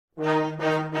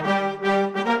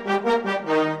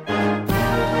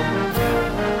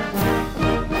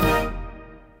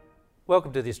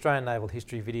Welcome to the Australian Naval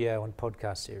History video and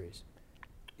podcast series.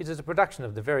 It is a production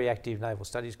of the very active Naval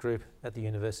Studies Group at the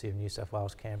University of New South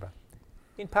Wales, Canberra,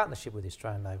 in partnership with the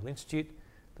Australian Naval Institute,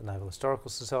 the Naval Historical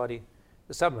Society,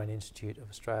 the Submarine Institute of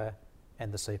Australia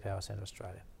and the Sea Power Centre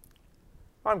Australia.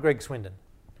 I'm Greg Swindon,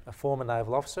 a former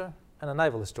naval officer and a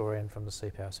naval historian from the Sea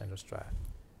Power Centre Australia.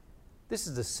 This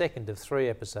is the second of 3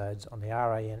 episodes on the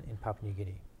RAN in Papua New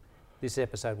Guinea. This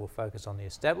episode will focus on the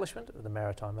establishment of the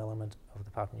maritime element of the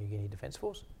Papua New Guinea Defence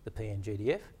Force, the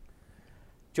PNGDF.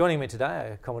 Joining me today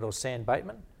are Commodore Sam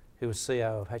Bateman, who was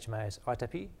CEO of HMAS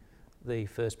Aitapi, the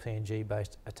first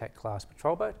PNG-based attack class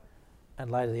patrol boat,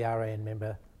 and later the RAN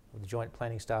member of the Joint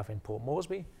Planning Staff in Port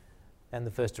Moresby, and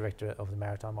the first director of the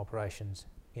maritime operations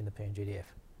in the PNGDF.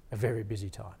 A very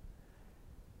busy time.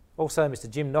 Also Mr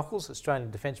Jim Nockels, Australian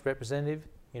Defence Representative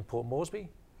in Port Moresby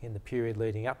in the period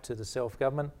leading up to the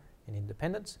self-government and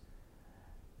independence.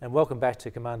 And welcome back to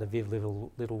Commander Viv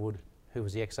Littlewood, who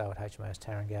was the XO at HMAS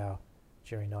Tarrangale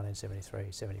during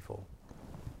 1973-74.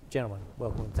 Gentlemen,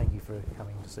 welcome and thank you for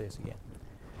coming to see us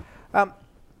again.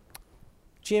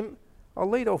 Jim, I'll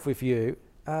lead off with you.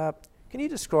 Can you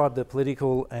describe the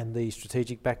political and the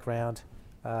strategic background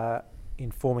in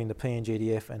forming the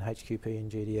PNGDF and HQ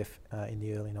PNGDF in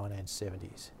the early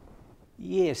 1970s?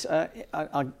 Yes,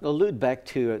 I allude back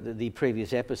to the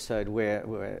previous episode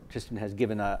where Tristan has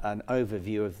given an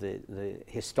overview of the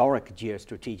historic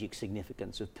geostrategic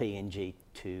significance of PNG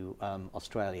to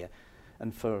Australia.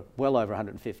 And for well over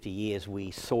 150 years we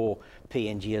saw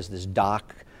PNG as this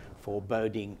dark,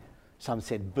 foreboding, some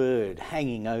said bird,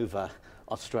 hanging over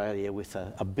Australia with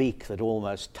a beak that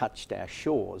almost touched our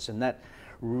shores. And that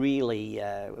really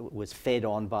was fed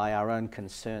on by our own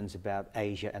concerns about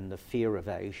Asia and the fear of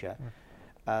Asia.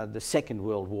 The Second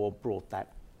World War brought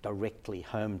that directly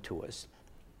home to us.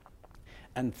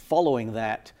 And following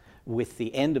that, with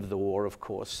the end of the war, of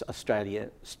course, Australia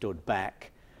stood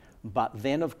back. But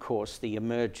then, of course, the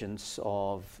emergence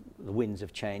of the winds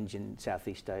of change in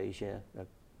Southeast Asia,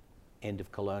 end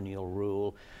of colonial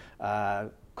rule,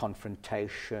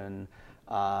 confrontation,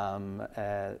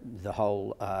 the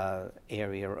whole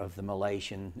area of the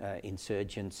Malaysian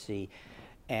insurgency,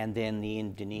 and then the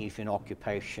Indonesian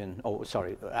acquisition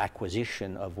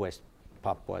of West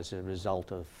Papua as a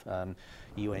result of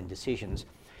UN decisions.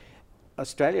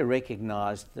 Australia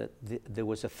recognised that there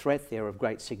was a threat there of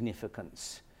great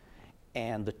significance,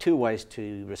 and the 2 ways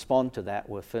to respond to that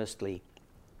were firstly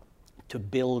to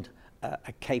build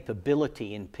a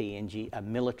capability in PNG, a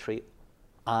military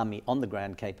army on the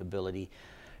ground capability,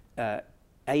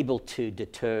 able to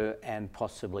deter and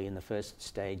possibly in the first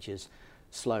stages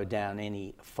slow down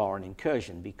any foreign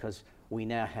incursion, because we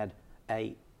now had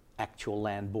an actual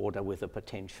land border with a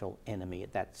potential enemy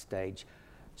at that stage,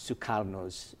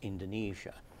 Sukarno's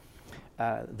Indonesia.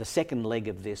 The second leg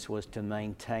of this was to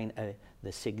maintain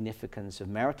the significance of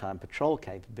maritime patrol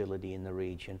capability in the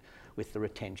region with the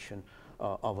retention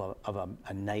of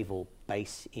a naval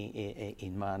base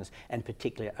in Manus, and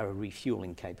particularly a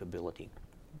refuelling capability.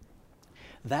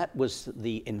 That was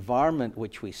the environment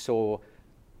which we saw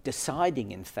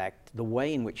deciding, in fact, the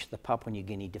way in which the Papua New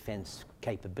Guinea defence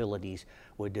capabilities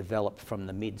were developed from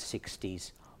the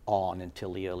mid-60s on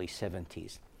until the early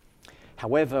 70s.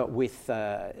 However, with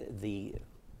the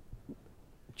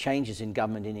changes in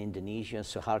government in Indonesia,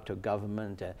 Suharto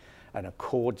government, an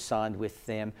accord signed with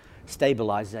them,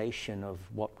 stabilisation of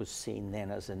what was seen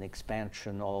then as an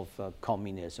expansion of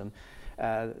communism,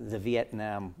 the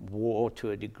Vietnam War to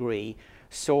a degree,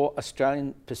 saw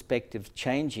Australian perspective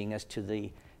changing as to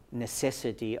the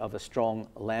necessity of a strong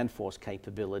land force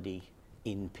capability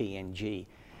in PNG.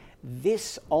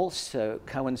 This also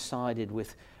coincided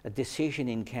with a decision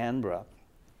in Canberra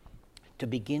to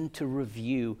begin to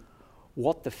review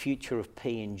what the future of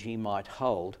PNG might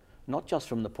hold, not just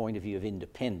from the point of view of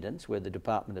independence, where the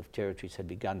Department of Territories had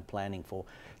begun planning for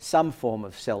some form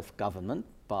of self-government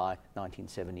by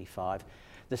 1975.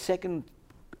 The second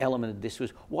element of this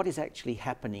was what is actually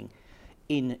happening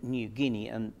in New Guinea,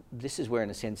 and this is where, in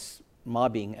a sense, my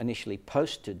being initially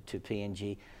posted to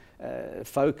PNG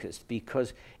focused,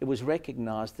 because it was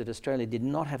recognised that Australia did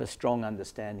not have a strong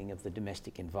understanding of the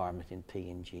domestic environment in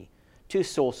PNG. 2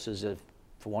 sources of,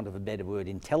 for want of a better word,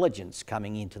 intelligence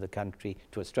coming into the country,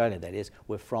 to Australia that is,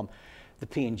 were from the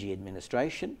PNG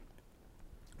administration,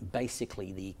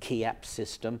 basically the KIAP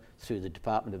system through the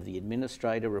Department of the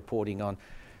Administrator, reporting on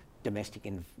domestic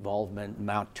involvement,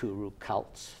 Mount Turu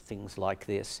cults, things like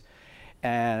this,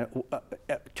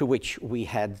 to which we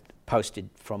had posted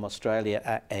from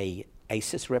Australia a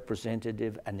ACES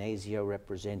representative, an ASIO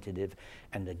representative,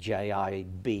 and a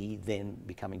JIB, then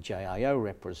becoming JIO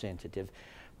representative,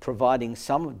 providing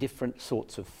some different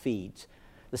sorts of feeds.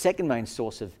 The second main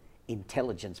source of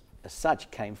intelligence as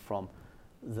such came from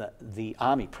the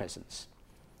army presence.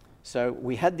 So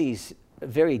we had these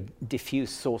very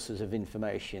diffuse sources of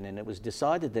information, and it was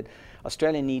decided that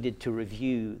Australia needed to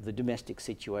review the domestic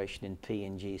situation in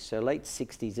PNG. So late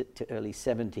 60s to early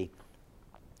 70,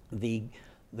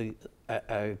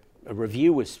 a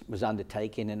review was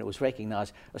undertaken, and it was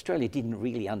recognised Australia didn't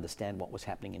really understand what was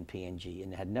happening in PNG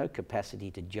and had no capacity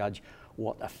to judge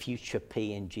what a future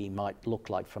PNG might look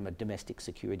like from a domestic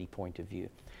security point of view.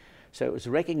 So it was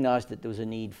recognised that there was a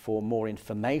need for more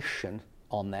information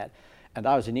on that, and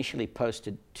I was initially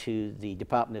posted to the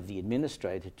Department of the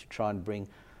Administrator to try and bring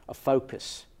a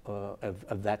focus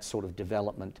of that sort of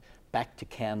development back to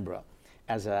Canberra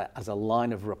as a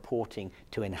line of reporting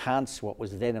to enhance what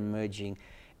was then emerging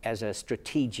as a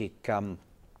strategic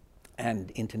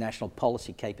and international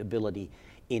policy capability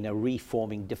in a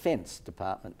reforming Defence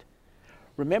Department.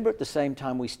 Remember, at the same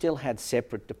time, we still had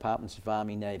separate departments of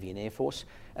Army, Navy and Air Force,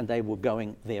 and they were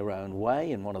going their own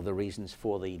way, and one of the reasons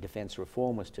for the defence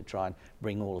reform was to try and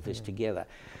bring all of this together.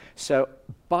 So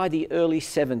by the early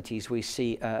 70s, we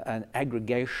see an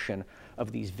aggregation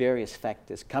of these various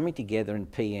factors coming together in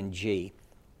PNG.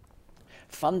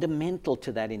 Fundamental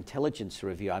to that intelligence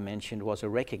review I mentioned was a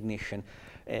recognition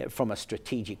from a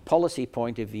strategic policy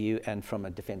point of view and from a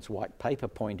defence white paper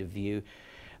point of view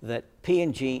that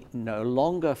PNG no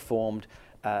longer formed,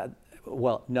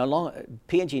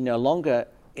 PNG no longer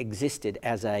existed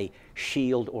as a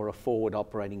shield or a forward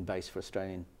operating base for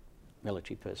Australian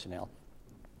military personnel.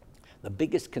 The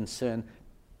biggest concern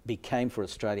became for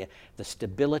Australia the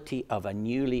stability of a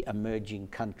newly emerging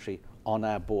country on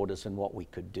our borders and what we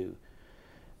could do.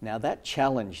 Now that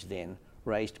challenge then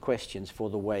raised questions for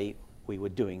the way we were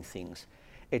doing things.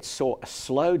 It saw a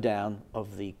slowdown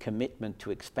of the commitment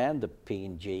to expand the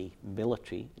PNG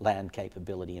military land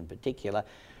capability in particular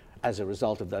as a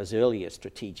result of those earlier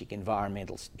strategic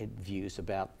environmental views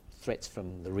about threats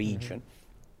from the region.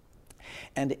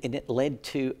 And it led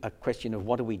to a question of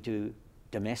what do we do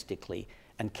domestically,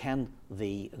 and can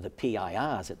the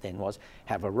PIR, as it then was,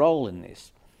 have a role in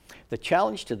this? The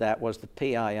challenge to that was the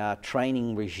PIR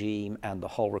training regime and the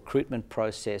whole recruitment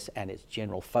process, and its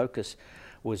general focus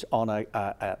was on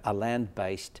a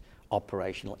land-based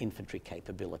operational infantry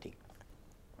capability.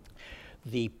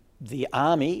 The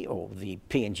Army, or the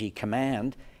PNG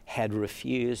Command, had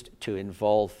refused to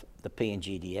involve the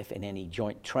PNGDF in any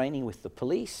joint training with the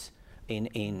police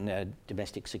in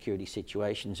domestic security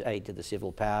situations, aid to the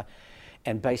civil power.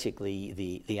 And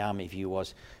basically the Army view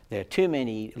was there are too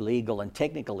many legal and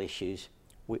technical issues,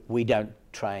 we don't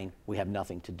train, we have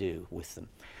nothing to do with them.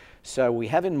 So we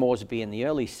have in Moresby in the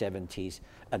early 70s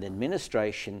an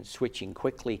administration switching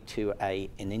quickly to an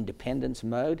independence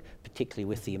mode, particularly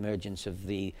with the emergence of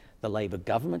the Labor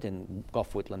government and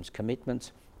Gough Whitlam's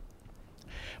commitments.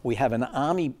 We have an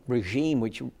army regime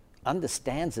which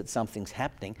understands that something's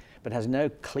happening but has no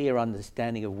clear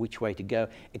understanding of which way to go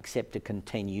except to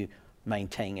continue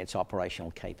maintaining its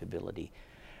operational capability.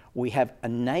 We have a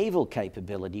naval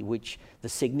capability which the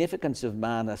significance of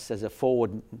Manus as a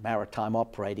forward maritime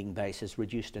operating base has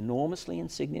reduced enormously in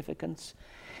significance.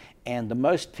 And the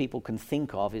most people can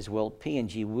think of is, well,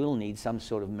 PNG will need some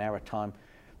sort of maritime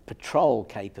patrol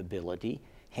capability,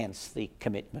 hence the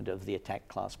commitment of the attack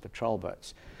class patrol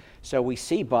boats. So we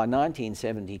see by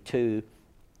 1972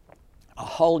 a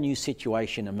whole new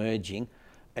situation emerging,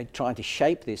 trying to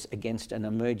shape this against an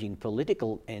emerging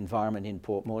political environment in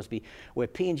Port Moresby where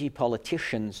PNG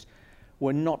politicians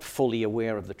were not fully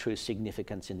aware of the true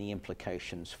significance and the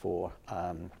implications for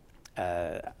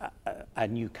a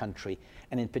new country,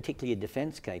 and in particular a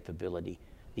defence capability.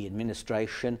 The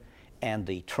administration and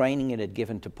the training it had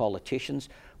given to politicians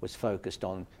was focused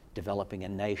on developing a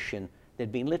nation.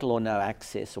 There'd been little or no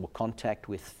access or contact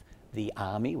with the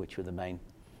Army, which were the main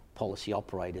policy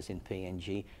operators in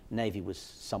PNG. Navy was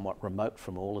somewhat remote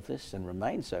from all of this and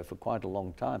remained so for quite a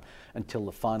long time until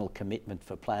the final commitment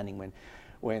for planning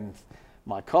when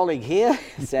my colleague here,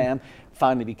 Sam,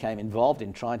 finally became involved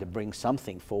in trying to bring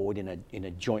something forward in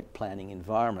a joint planning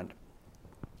environment.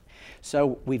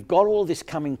 So we've got all this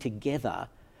coming together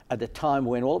at a time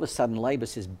when all of a sudden Labor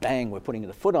says, bang, we're putting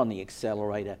the foot on the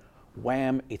accelerator,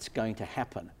 wham, it's going to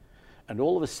happen. And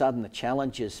all of a sudden the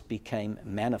challenges became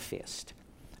manifest.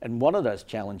 And one of those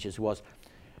challenges was,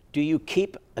 do you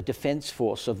keep a defence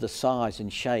force of the size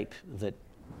and shape that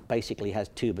basically has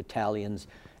 2 battalions,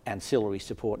 ancillary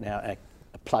support now, a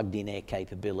plugged-in air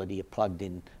capability, a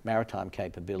plugged-in maritime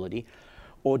capability,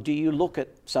 or do you look at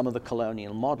some of the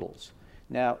colonial models?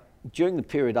 Now, during the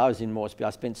period I was in Moresby,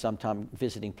 I spent some time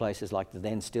visiting places like the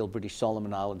then still British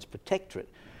Solomon Islands Protectorate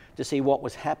to see what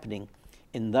was happening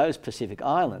in those Pacific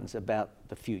islands about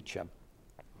the future.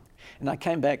 And I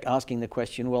came back asking the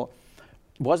question, well,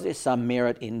 was there some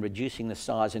merit in reducing the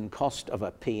size and cost of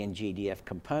a PNGDF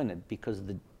component, because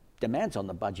the demands on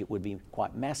the budget would be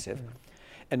quite massive?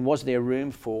 And was there room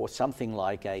for something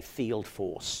like a field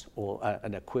force or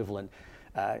an equivalent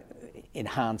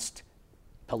enhanced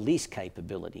police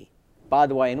capability? By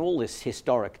the way, in all this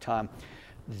historic time,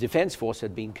 the Defence Force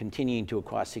had been continuing to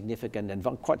acquire significant and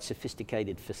quite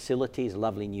sophisticated facilities,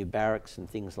 lovely new barracks and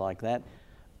things like that.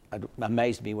 It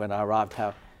amazed me when I arrived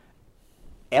how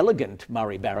elegant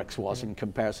Murray Barracks was in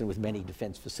comparison with many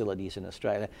defence facilities in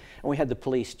Australia. And we had the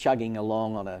police chugging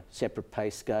along on a separate pay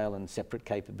scale and separate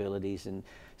capabilities and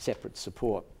separate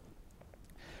support.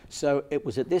 So it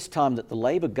was at this time that the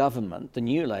Labor government, the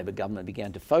new Labor government,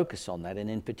 began to focus on that, and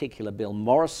in particular Bill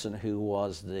Morrison, who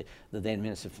was the then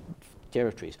Minister for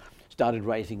Territories, started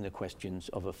raising the questions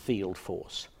of a field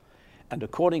force. And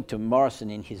according to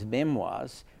Morrison in his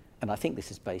memoirs, and I think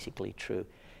this is basically true,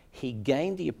 he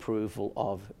gained the approval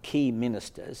of key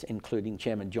ministers, including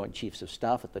Chairman Joint Chiefs of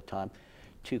Staff at the time,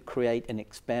 to create an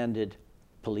expanded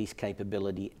police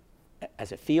capability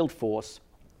as a field force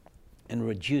and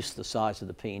reduce the size of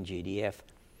the PNGDF.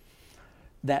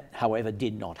 That, however,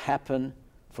 did not happen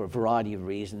for a variety of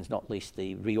reasons, not least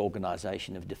the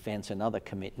reorganisation of defence and other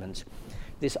commitments.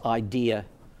 This idea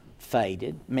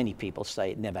faded. Many people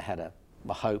say it never had a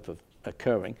hope of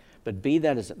occurring, but be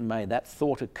that as it may, that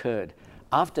thought occurred.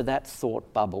 After that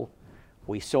thought bubble,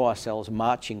 we saw ourselves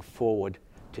marching forward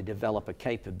to develop a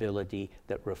capability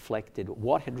that reflected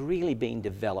what had really been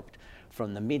developed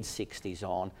from the mid-60s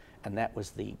on, and that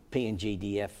was the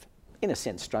PNGDF, in a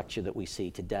sense, structure that we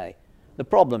see today. The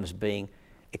problems being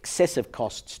excessive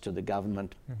costs to the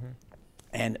government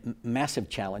and massive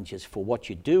challenges for what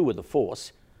you do with a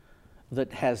force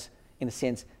that has, in a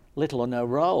sense, little or no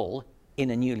role in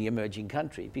a newly emerging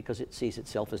country, because it sees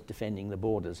itself as defending the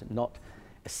borders and not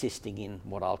assisting in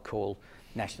what I'll call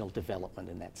national development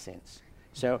in that sense.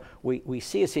 So we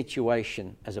see a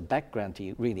situation as a background to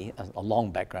you, really a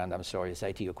long background, I'm sorry to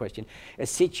say, to your question,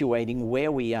 as situating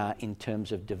where we are in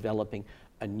terms of developing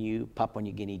a new Papua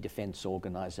New Guinea defence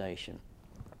organisation.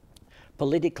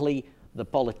 Politically, the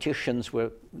politicians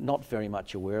were not very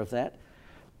much aware of that.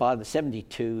 By the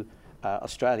 72,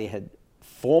 Australia had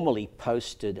formally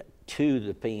posted to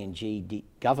the PNG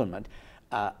government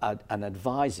an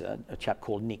advisor, a chap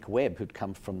called Nick Webb, who'd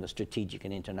come from the Strategic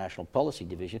and International Policy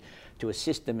Division, to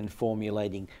assist them in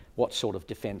formulating what sort of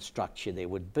defence structure there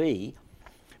would be.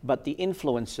 But the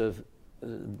influence of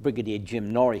Brigadier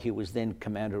Jim Norrie, who was then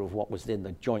commander of what was then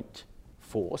the Joint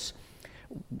Force,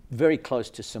 very close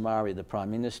to Samaria, the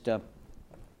Prime Minister,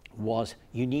 was,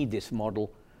 you need this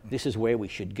model, this is where we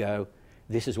should go,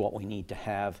 this is what we need to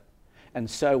have. And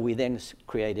so we then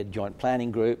created joint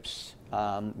planning groups,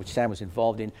 which Sam was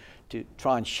involved in, to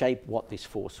try and shape what this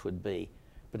force would be.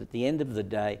 But at the end of the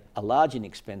day, a large and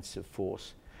expensive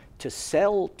force, to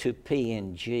sell to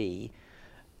PNG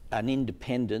an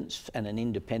independence and an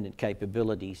independent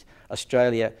capabilities,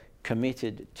 Australia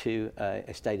committed to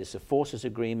a status of forces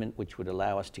agreement which would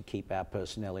allow us to keep our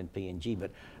personnel in PNG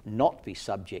but not be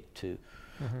subject to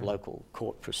local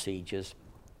court procedures.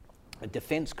 A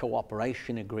defence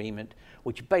cooperation agreement,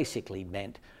 which basically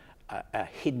meant a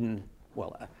hidden,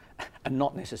 well, a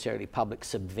not necessarily public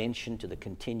subvention to the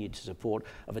continued support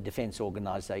of a defence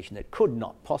organisation that could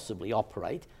not possibly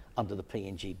operate under the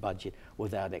PNG budget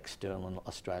without external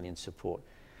Australian support.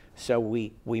 So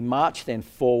we marched then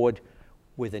forward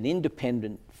with an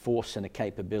independent force and a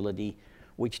capability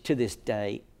which to this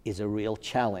day is a real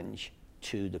challenge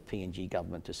to the PNG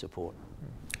government to support.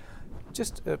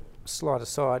 Just a slight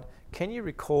aside, can you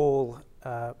recall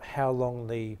how long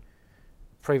the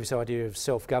previous idea of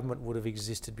self-government would have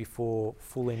existed before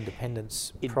full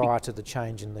independence prior to the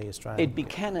change in the Australian? It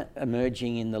began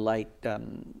emerging in the late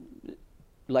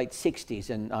 60s,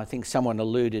 and I think someone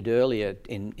alluded earlier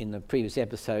in the previous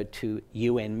episode to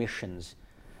UN missions.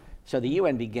 So the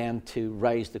UN began to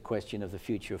raise the question of the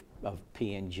future of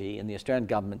PNG, and the Australian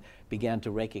government began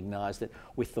to recognise that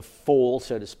with the fall,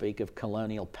 so to speak, of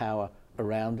colonial power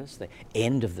around us, the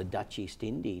end of the Dutch East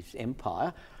Indies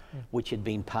Empire, which had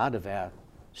been part of our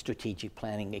strategic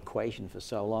planning equation for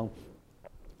so long,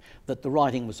 that the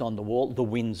writing was on the wall, the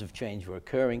winds of change were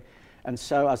occurring. And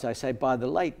so, as I say, by the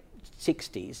late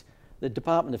 60s, the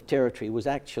Department of Territory was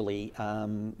actually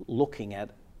looking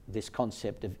at this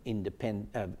concept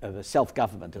of a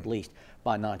self-government, at least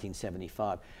by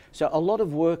 1975. So a lot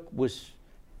of work was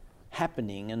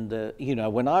happening. And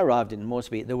when I arrived in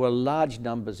Moresby, there were large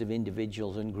numbers of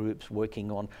individuals and groups working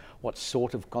on what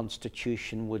sort of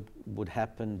constitution would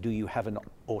happen. Do you have an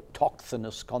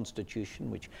autochthonous constitution,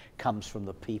 which comes from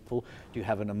the people? Do you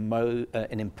have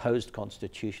an imposed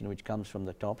constitution, which comes from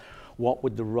the top? What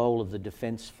would the role of the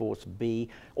Defence Force be?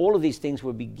 All of these things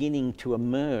were beginning to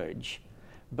emerge,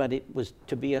 but it was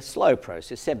to be a slow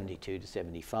process, 72 to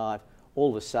 75. All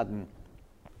of a sudden,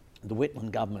 the Whitlam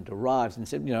government arrives and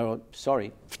said,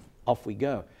 sorry, off we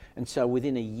go. And so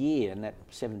within a year, in that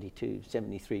 72,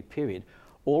 73 period,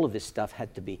 all of this stuff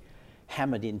had to be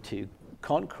hammered into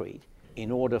concrete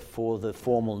in order for the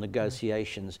formal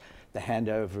negotiations, the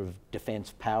handover of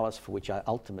defence powers, for which I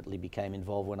ultimately became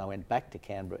involved when I went back to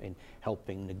Canberra in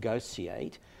helping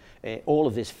negotiate. All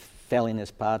of this fell in as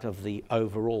part of the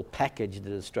overall package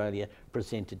that Australia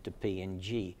presented to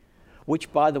PNG,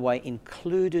 which, by the way,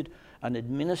 included an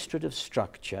administrative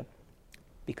structure,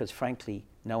 because frankly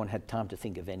no one had time to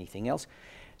think of anything else,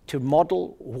 to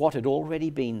model what had already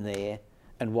been there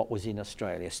and what was in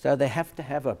Australia. So they have to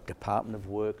have a Department of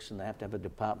Works, and they have to have a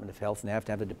Department of Health, and they have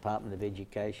to have a Department of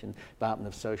Education, Department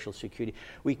of Social Security.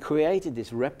 We created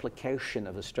this replication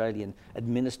of Australian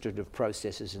administrative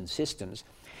processes and systems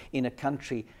in a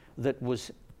country that was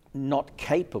not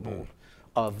capable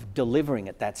of delivering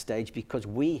at that stage, because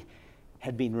we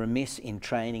had been remiss in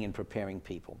training and preparing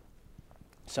people.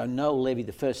 So Noel Levy,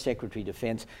 the first Secretary of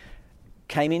Defence,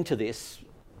 came into this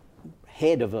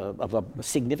head of a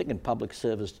significant public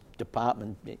service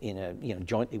department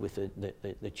jointly with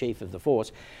the chief of the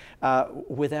force,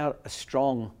 without a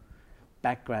strong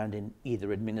background in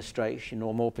either administration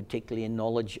or more particularly in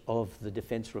knowledge of the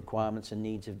defence requirements and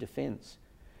needs of defence.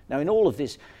 Now, in all of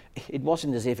this, it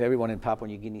wasn't as if everyone in Papua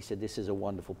New Guinea said this is a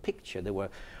wonderful picture. There were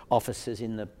officers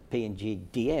in the PNG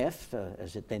DF,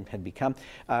 as it then had become,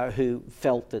 who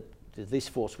felt that this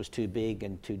force was too big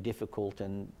and too difficult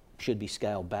and should be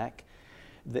scaled back.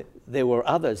 There were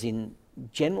others in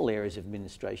general areas of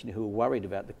administration who were worried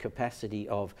about the capacity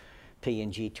of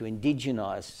PNG to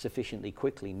indigenise sufficiently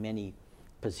quickly many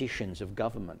positions of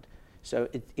government. So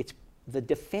it's the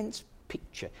defence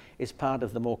picture is part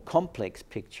of the more complex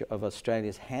picture of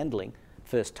Australia's handling,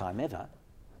 first time ever,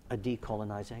 a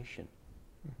decolonisation.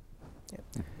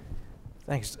 Yep.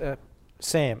 Thanks.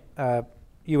 Sam,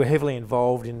 you were heavily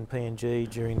involved in PNG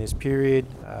during this period.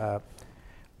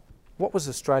 What was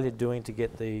Australia doing to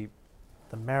get the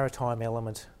maritime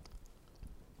element,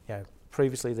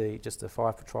 previously just the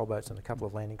 5 patrol boats and a couple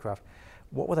of landing craft,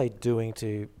 what were they doing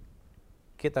to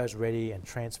get those ready and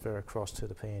transfer across to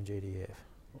the PNGDF?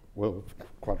 Well,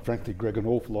 quite frankly, Greg, an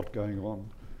awful lot going on.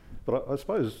 But I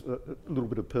suppose a little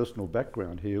bit of personal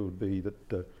background here would be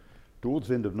that towards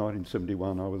the end of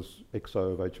 1971, I was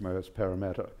XO of HMAS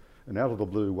Parramatta, and out of the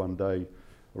blue one day,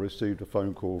 I received a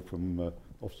phone call from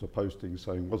Officer Posting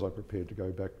saying, was I prepared to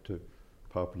go back to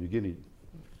Papua New Guinea?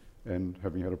 And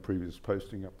having had a previous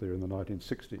posting up there in the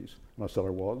 1960s, and I said I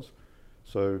was.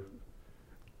 So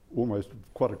almost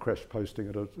quite a crash posting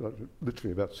at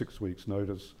literally about 6 weeks'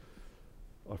 notice.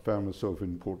 I found myself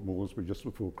in Port Moresby just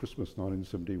before Christmas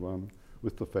 1971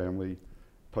 with the family,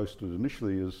 posted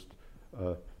initially as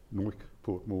Noik,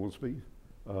 Port Moresby,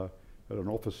 at an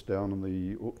office down in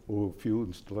the oil fuel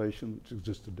installation which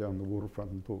existed down the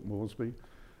waterfront in Port Moresby.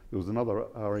 There was another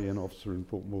REN officer in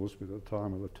Port Moresby at the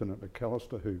time, a Lieutenant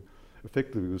McAllister, who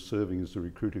effectively was serving as the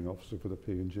recruiting officer for the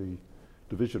PNG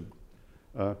division.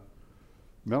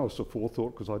 Malice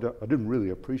aforethought, because I didn't really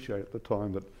appreciate at the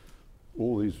time that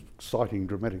all these exciting,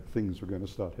 dramatic things were going to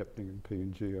start happening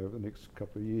in PNG over the next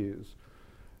couple of years.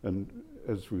 And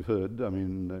as we've heard, I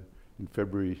mean, in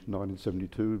February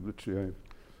 1972, literally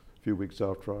a few weeks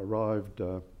after I arrived,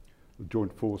 the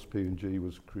Joint Force PNG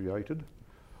was created.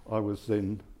 I was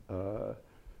then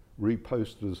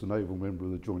reposted as a naval member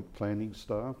of the Joint Planning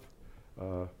Staff,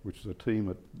 which is a team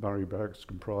at Murray Barracks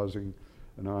comprising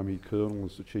an Army Colonel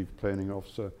as the Chief Planning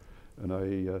Officer and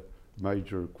a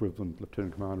Major equivalent,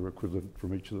 Lieutenant Commander equivalent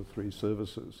from each of the 3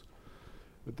 services.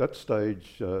 At that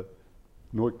stage,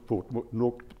 Noik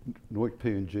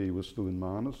PNG was still in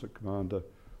Manus, Commander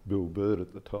Bill Bird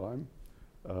at the time.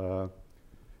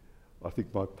 I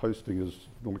think my posting as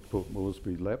Noik Port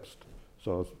Moresby lapsed,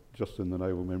 so I was just in the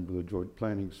naval member of the Joint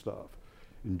Planning Staff.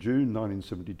 In June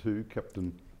 1972,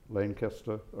 Captain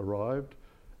Lancaster arrived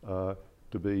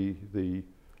to be the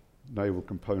Naval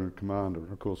Component Commander,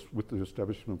 and of course with the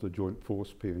establishment of the Joint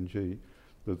Force PNG,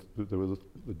 the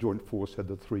Joint Force had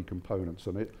the 3 components,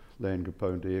 a land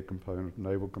component, air component,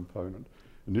 naval component.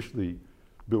 Initially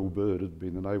Bill Bird had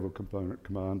been the Naval Component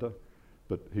Commander,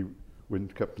 but when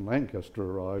Captain Lancaster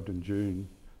arrived in June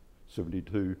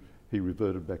 72, he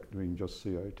reverted back to being just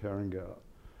CO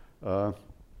Tarrengower.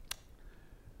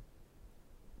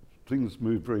 Things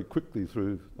moved very quickly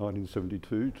through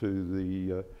 1972 to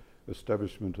the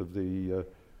establishment of the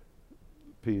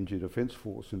PNG Defence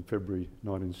Force in February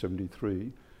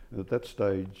 1973. And at that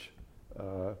stage,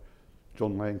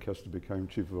 John Lancaster became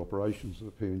Chief of Operations of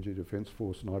the PNG Defence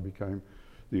Force, and I became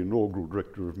the inaugural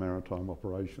Director of Maritime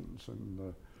Operations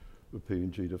in the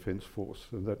PNG Defence Force.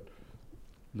 And that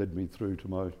led me through to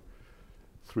my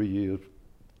 3-year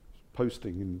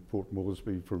posting in Port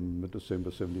Moresby from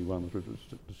December 71 through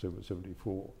to December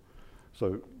 74.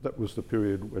 So that was the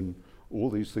period when all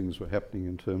these things were happening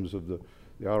in terms of the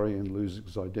RAN losing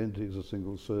its identity as a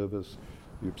single service,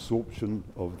 the absorption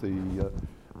of the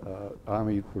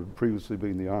Army, what had previously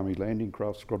been the Army Landing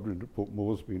Craft Squadron at Port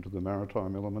Moresby, into the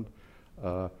maritime element.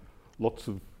 Lots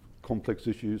of complex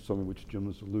issues, some of which Jim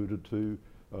has alluded to,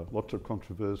 lots of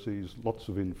controversies, lots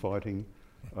of infighting,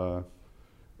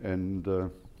 and there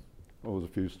was a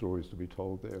few stories to be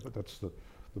told there, but that's the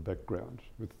background.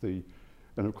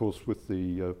 And of course with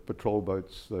the patrol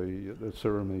boats, the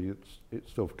ceremony,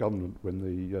 it's self-government when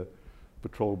the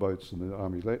patrol boats and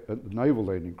the naval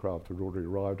landing craft had already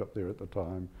arrived up there at the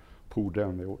time, pulled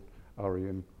down their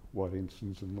RAN white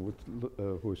ensigns and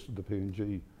hoisted the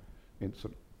PNG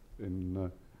ensign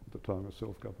at the time of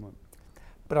self-government.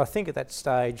 But I think at that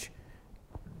stage,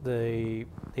 the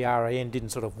RAN didn't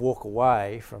sort of walk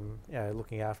away from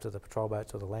looking after the patrol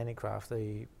boats or the landing craft.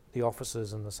 The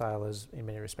officers and the sailors, in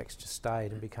many respects, just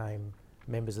stayed and became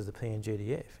members of the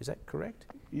PNGDF. Is that correct?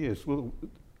 Yes. Well,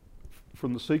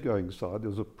 from the seagoing side, there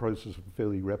was a process of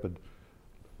fairly rapid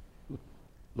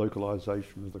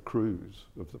localisation of the crews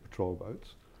of the patrol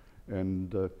boats,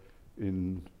 and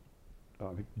in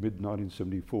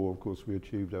mid-1974, of course, we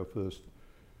achieved our first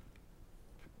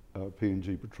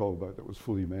PNG patrol boat that was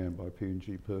fully manned by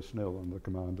PNG personnel under the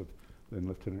command of then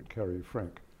Lieutenant Carrier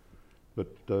Frank.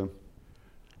 But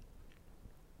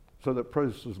so that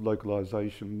process of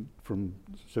localisation from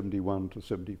 71 to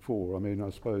 74, I mean, I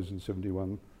suppose in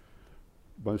 71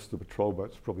 most of the patrol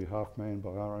boats were probably half manned by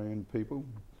RAN people,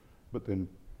 but then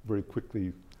very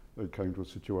quickly it came to a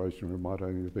situation where it might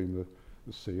only have been the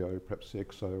CO, perhaps the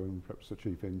XO, and perhaps the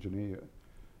Chief Engineer.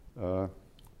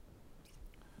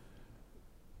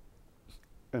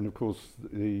 And of course,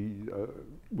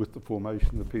 with the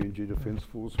formation of the PNG Defence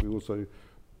Force, the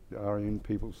RAN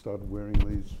people started wearing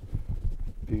these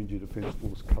PNG Defence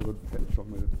Force coloured patch on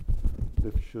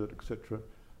their left shirt, etc.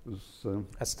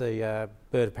 That's the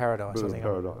Bird of Paradise, Bird I think,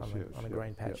 of Paradise, on yes, the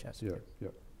green patch. Yeah.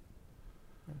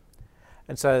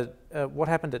 And so what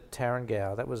happened at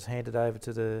Tarrengower? That was handed over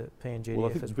to the PNGDF? Well,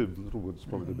 I think Viv Littlewood's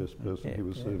probably the best person who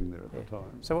was serving there at the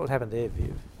time. So what happened there,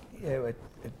 Viv? Yeah, it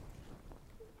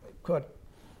quite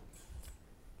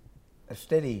a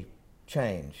steady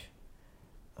change.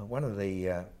 One of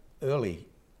the early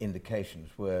indications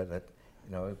were that,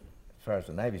 as far as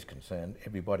the Navy's concerned,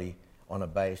 everybody on a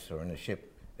base or in a ship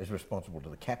is responsible to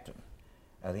the captain.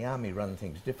 The Army run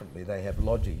things differently. They have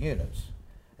lodger units,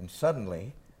 and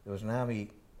suddenly there was an Army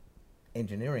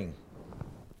engineering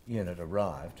unit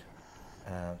arrived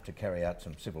to carry out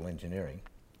some civil engineering.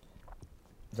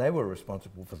 They were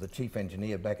responsible for the chief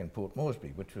engineer back in Port Moresby,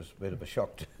 which was a bit of a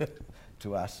shock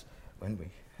to us when we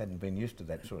hadn't been used to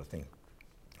that sort of thing.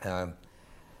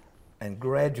 And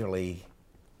gradually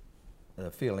the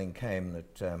feeling came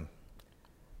that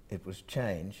it was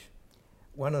change.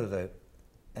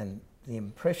 And the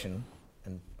impression,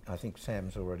 and I think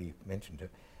Sam's already mentioned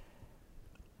it,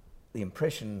 the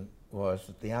impression was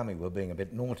that the Army were being a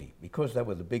bit naughty because they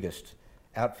were the biggest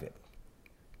outfit.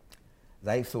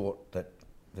 They thought that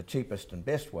the cheapest and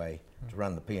best way to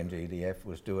run the PNGDF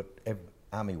was do it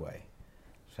Army way.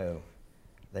 So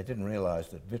they didn't realise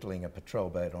that victualling a patrol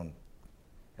boat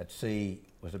at sea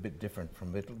was a bit different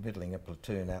from victualling a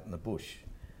platoon out in the bush.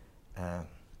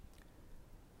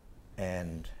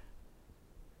 And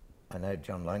I know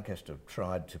John Lancaster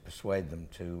tried to persuade them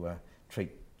to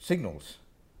treat signals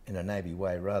in a Navy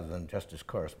way rather than just as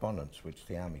correspondence, which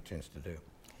the Army tends to do.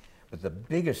 But the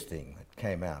biggest thing that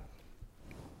came out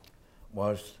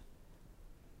was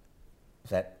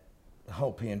that the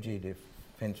whole PNG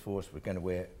Defence Force was going to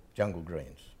wear jungle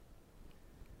greens.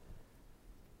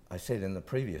 I said in the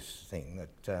previous thing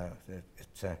that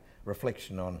it's a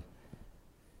reflection on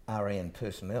RAN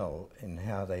personnel in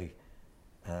how they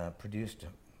produced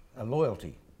a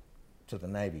loyalty to the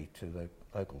Navy, to the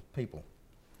local people.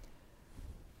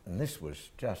 And this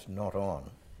was just not on.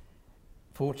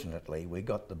 Fortunately, we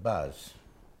got the buzz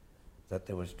that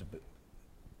there was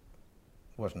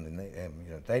wasn't in the,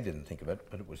 they didn't think of it,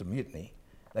 but it was a mutiny.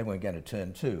 They weren't going to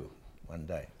turn to one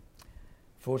day.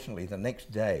 Fortunately, the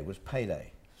next day was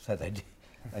payday, so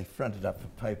they fronted up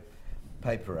for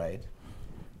paper aid,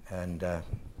 and I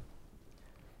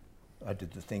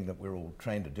did the thing that we're all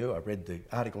trained to do. I read the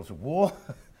Articles of War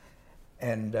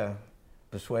and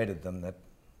persuaded them that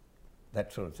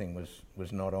that sort of thing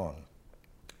was not on.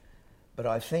 But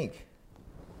I think,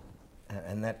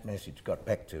 and that message got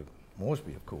back to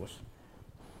Moresby, of course.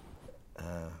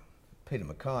 Peter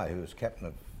Mackay, who was captain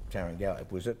of Tarrangower,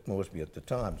 was at Moresby at the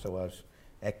time, so I was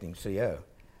acting CO.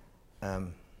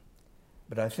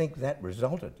 But I think that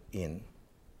resulted in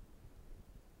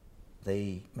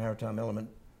the maritime element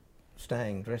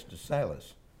staying dressed as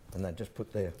sailors, and they just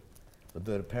put the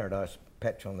Bird of Paradise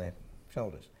patch on their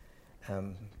shoulders.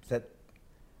 That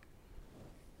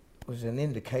was an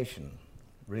indication,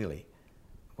 really,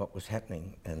 what was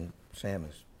happening, and Sam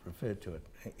has referred to it,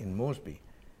 in Moresby,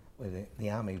 where the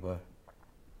Army were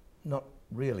not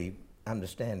really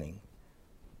understanding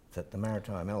that the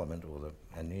maritime element or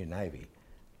the new Navy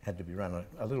had to be run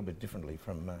a little bit differently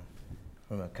from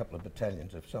a couple of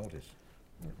battalions of soldiers.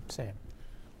 Sam.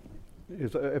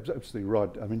 Yes, absolutely right.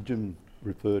 I mean, Jim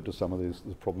referred to some of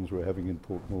the problems we were having in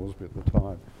Port Moresby at the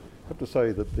time. I have to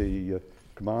say that the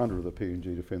commander of the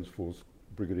PNG Defence Force,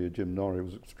 Brigadier Jim Norrie,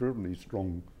 was extremely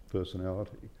strong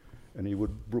personality, and he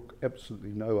would brook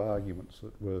absolutely no arguments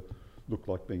that looked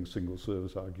like being single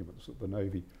service arguments, that the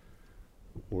Navy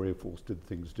or Air Force did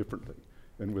things differently.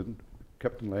 And when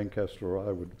Captain Lancaster or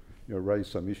I would raise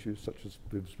some issues, such as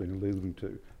Liv's been alluding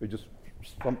to, he'd just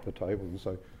thump the table and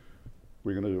say,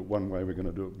 we're going to do it one way, we're going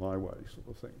to do it my way, sort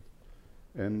of thing.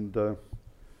 And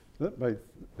that made,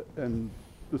 and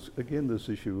this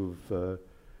issue of,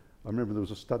 I remember there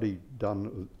was a study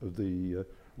done of the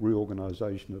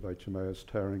reorganisation of HMAS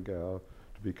Tarrangower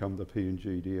to become the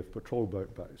PNG-DF patrol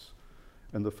boat base.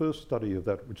 And the first study of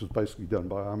that, which was basically done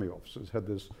by Army officers, had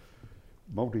this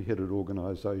multi-headed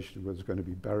organisation where there's going to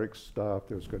be barracks staff,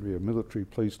 there was going to be a military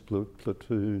police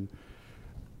platoon,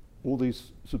 all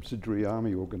these subsidiary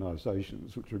Army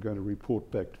organisations which are going to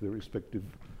report back to their respective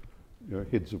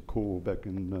heads of corps back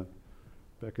in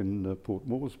Port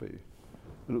Moresby.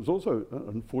 And it was also an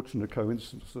unfortunate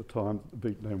coincidence at the time that the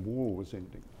Vietnam War was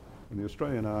ending. And the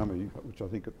Australian Army, which I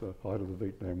think at the height of the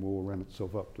Vietnam War ran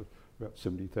itself up to about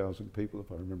 70,000 people,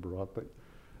 if I remember rightly,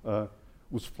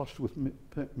 was flushed with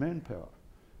manpower.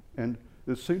 And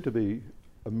there seemed to be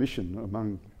a mission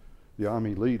among the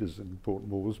Army leaders in Port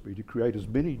Moresby to create as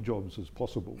many jobs as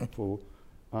possible for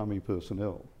Army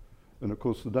personnel. And of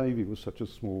course the Navy was such a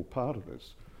small part of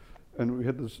this. And we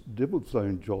had this devil's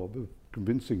own job of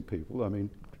convincing people. I mean,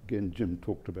 again, Jim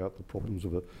talked about the problems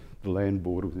of the land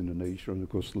border with Indonesia, and of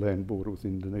course the land border with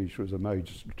Indonesia is a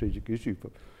major strategic issue for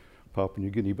Papua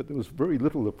New Guinea, but there was very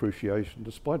little appreciation,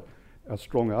 despite our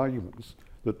strong arguments,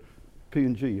 that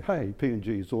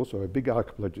PNG is also a big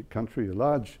archipelagic country, a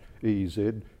large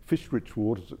EEZ, fish-rich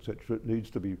waters, etc. It needs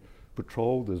to be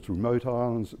patrolled. There's remote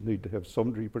islands that need to have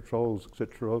sondary patrols,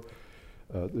 etc.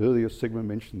 The earlier segment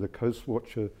mentioned the Coast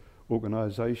Watcher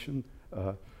organisation.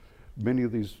 Many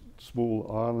of these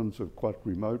small islands are quite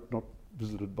remote, not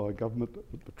visited by government.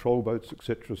 The patrol boats,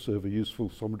 etc., serve a useful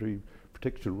sondary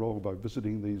protection role by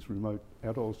visiting these remote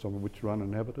atolls, some of which are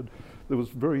uninhabited. There was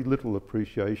very little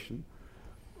appreciation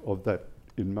of that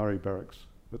in Murray Barracks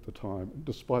at the time,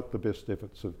 despite the best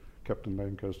efforts of Captain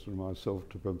Lancaster and myself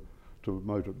to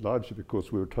promote it, largely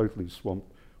because we were totally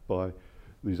swamped by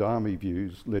these Army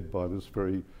views led by this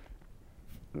very,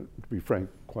 to be frank,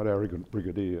 quite arrogant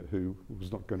brigadier who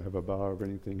was not going to have a bar of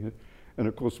anything. And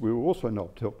of course we were also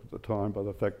not helped at the time by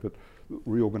the fact that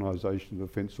reorganisation, the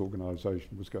defence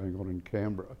organisation was going on in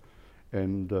Canberra,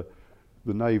 and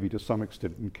the Navy to some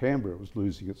extent in Canberra was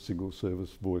losing its single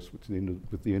service voice with the end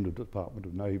of the Department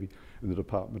of Navy and the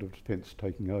Department of Defence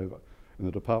taking over. And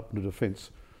the Department of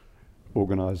Defence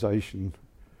organisation,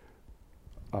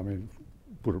 I mean,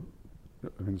 put it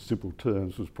in simple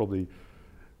terms, was probably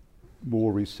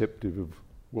more receptive of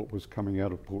what was coming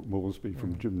out of Port Moresby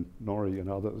from Jim Norrie and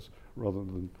others, rather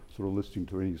than sort of listening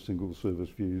to any single service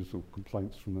views or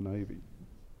complaints from the Navy.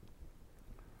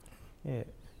 Yeah.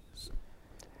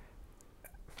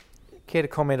 Care to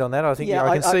comment on that? I think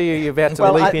I can see you're about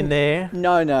to leap in there.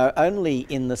 No, only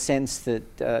in the sense that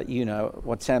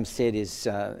what Sam said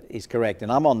is correct,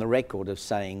 and I'm on the record of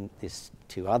saying this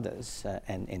to others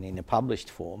and in a published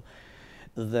form,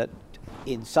 that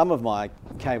in some of my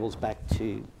cables back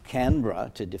to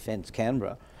Canberra, to Defence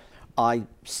Canberra, I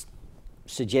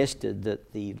suggested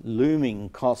that the looming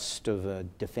cost of a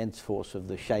defence force of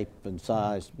the shape and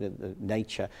size, the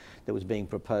nature that was being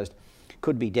proposed,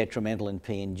 could be detrimental in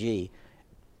PNG,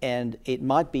 and it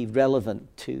might be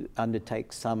relevant to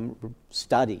undertake some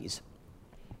studies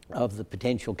of the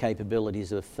potential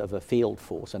capabilities of a field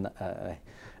force and a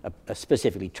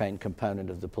specifically trained component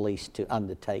of the police to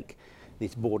undertake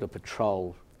this border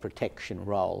patrol protection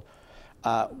role.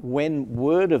 When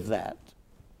word of that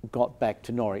got back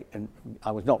to Norrie, and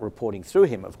I was not reporting through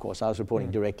him, of course, I was reporting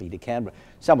directly to Canberra.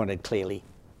 Someone had clearly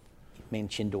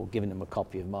mentioned or given him a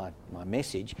copy of my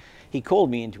message. He called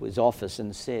me into his office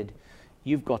and said,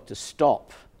 "You've got to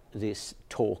stop this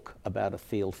talk about a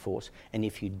field force, and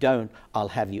if you don't, I'll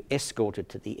have you escorted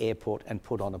to the airport and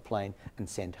put on a plane and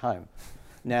sent home."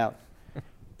 Now,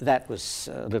 that was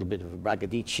a little bit of a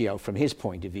braggadocio from his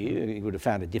point of view. He would have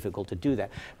found it difficult to do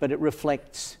that, but it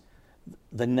reflects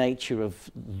the nature of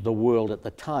the world at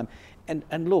the time.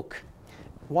 And look,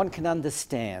 one can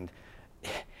understand,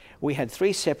 we had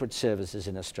 3 separate services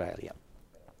in Australia.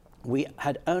 We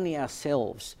had only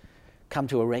ourselves come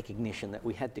to a recognition that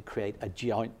we had to create a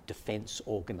joint defence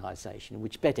organisation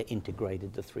which better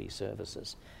integrated the 3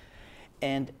 services.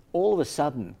 And all of a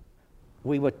sudden,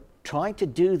 we were trying to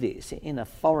do this in a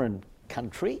foreign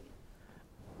country,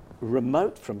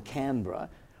 remote from Canberra.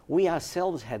 We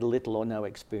ourselves had little or no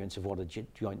experience of what a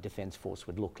joint defence force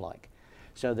would look like.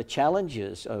 So the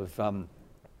challenges of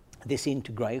this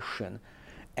integration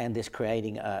and this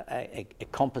creating a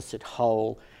composite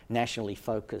whole, nationally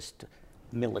focused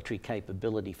military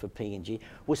capability for PNG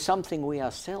was something we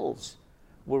ourselves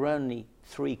were only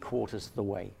 3/4 of the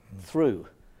way through.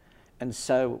 And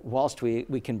so whilst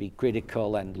we can be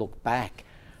critical and look back,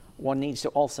 one needs to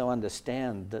also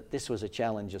understand that this was a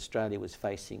challenge Australia was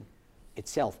facing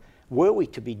itself. Were we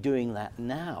to be doing that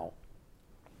now,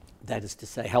 that is to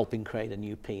say helping create a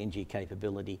new PNG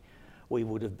capability, we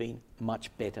would have been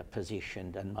much better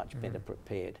positioned and much better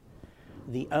prepared.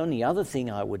 The only other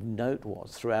thing I would note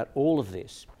was, throughout all of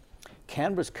this,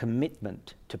 Canberra's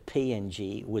commitment to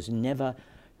PNG was never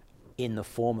in the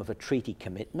form of a treaty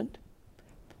commitment,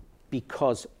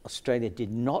 because Australia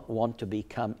did not want to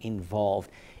become involved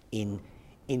in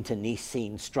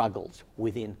internecine struggles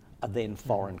within a then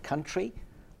foreign country.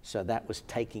 So that was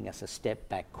taking us a step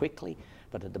back quickly.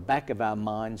 But at the back of our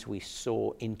minds, we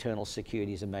saw internal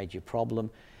security as a major problem,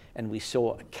 and we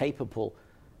saw a capable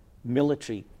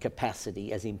military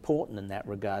capacity as important in that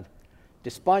regard,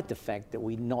 despite the fact that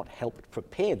we not helped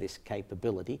prepare this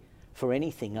capability for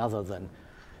anything other than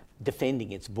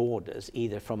defending its borders,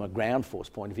 either from a ground force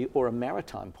point of view or a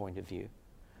maritime point of view.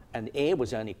 And air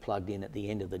was only plugged in at the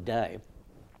end of the day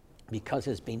because,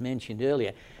 as been mentioned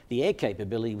earlier, the air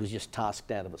capability was just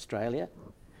tasked out of Australia.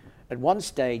 At one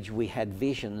stage, we had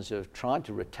visions of trying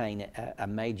to retain a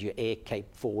major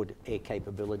forward air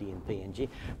capability in PNG,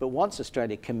 but once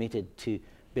Australia committed to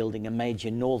building a major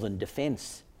northern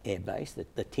defence airbase,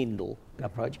 the Tyndall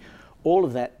approach, all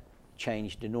of that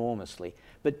changed enormously.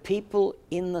 But people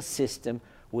in the system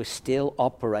were still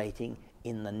operating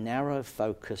in the narrow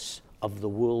focus of the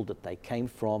world that they came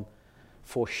from,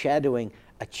 foreshadowing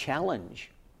a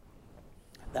challenge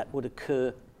that would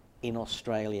occur in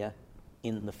Australia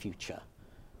in the future.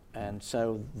 And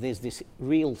so there's this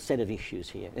real set of issues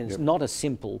here. And it's not a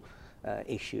simple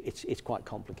issue, it's quite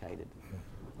complicated.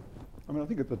 I mean, I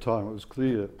think at the time it was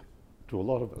clear to a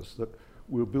lot of us that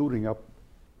we were building up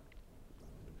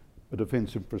a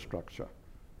defence infrastructure,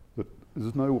 that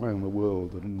there's no way in the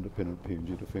world that an independent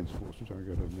PNG Defence Force was going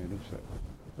to manage that.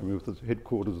 I mean, with the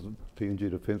headquarters of the PNG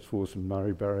Defence Force in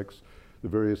Murray Barracks, the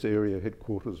various area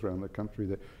headquarters around the country,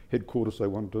 the headquarters they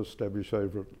wanted to establish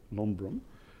over at Lombrum.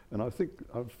 And I think,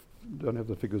 I don't have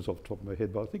the figures off the top of my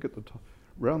head, but I think at the time,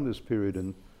 around this period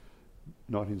in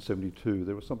 1972,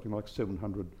 there was something like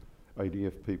 700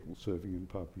 ADF people serving in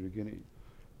Papua New Guinea.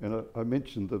 And I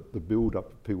mentioned the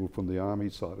build-up of people from the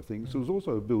army side of things. There was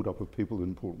also a build-up of people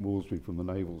in Port Moresby from the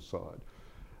naval side.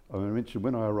 I mentioned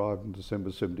when I arrived in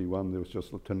December 71, there was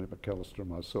just Lieutenant McAllister and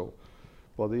myself.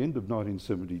 By the end of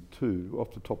 1972,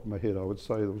 off the top of my head, I would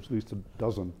say there was at least a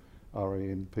dozen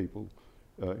RAN people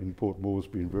in Port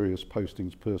Moresby in various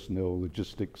postings, personnel,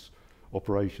 logistics,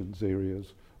 operations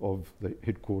areas of the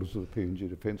headquarters of the PNG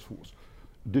Defence Force.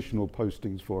 Additional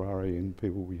postings for RAN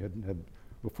people we hadn't had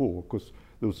before, because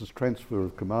there was this transfer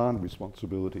of command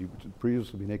responsibility which had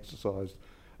previously been exercised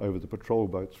over the patrol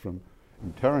boats from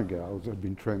Tarangau, had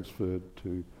been transferred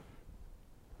to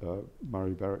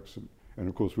Murray Barracks. And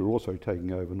of course we were also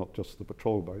taking over not just the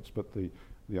patrol boats but the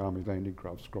Army Landing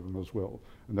Craft Squadron as well.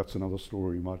 And that's another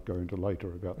story we might go into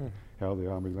later about how the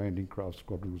Army Landing Craft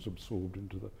Squadron was absorbed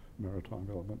into the maritime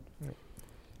element. Yep.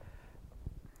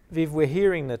 Viv, we're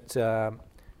hearing that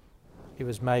it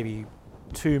was maybe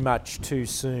too much too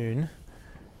soon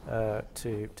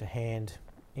to hand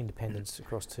independence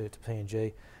across to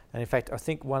PNG. And in fact, I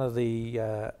think one of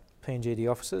the PNGD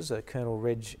officers, Colonel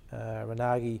Reg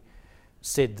Ranagi,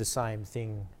 said the same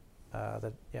thing,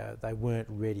 that they weren't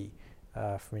ready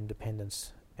for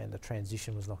independence and the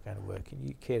transition was not going to work. Can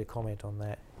you care to comment on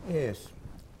that? Yes.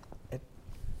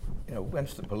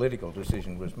 Once the political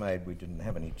decision was made, we didn't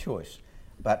have any choice.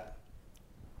 But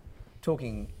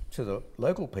talking to the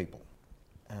local people,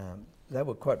 they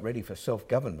were quite ready for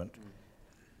self-government,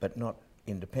 but not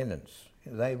independence.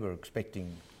 They were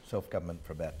expecting self-government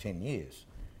for about 10 years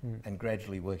and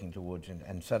gradually working towards,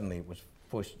 and suddenly it was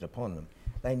foisted upon them.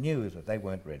 They knew that they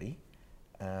weren't ready.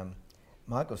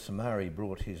 Michael Somare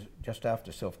brought just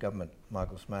after self-government,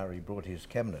 Michael Somare brought his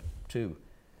cabinet to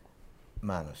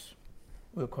Manus.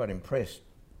 We were quite impressed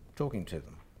talking to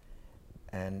them.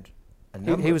 And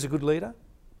he was a good leader?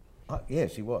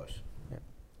 Yes, he was.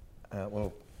 Yeah.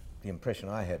 Well, the impression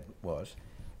I had was,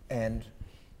 and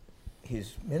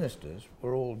his ministers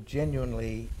were all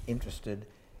genuinely interested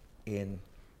in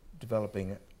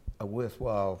developing a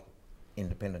worthwhile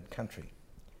independent country.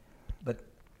 But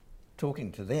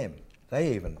talking to them,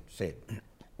 they even said,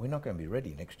 we're not going to be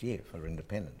ready next year for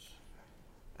independence.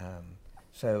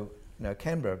 So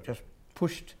Canberra just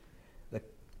pushed the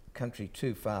country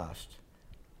too fast.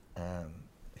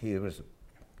 Here was a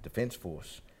Defence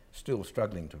Force still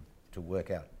struggling to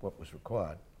work out what was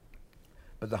required.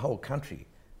 But the whole country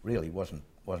really wasn't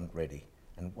ready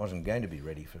and wasn't going to be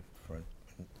ready for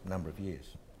a number of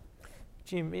years.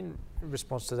 Jim, in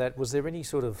response to that, was there any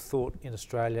sort of thought in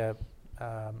Australia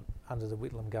under the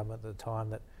Whitlam government at the time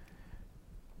that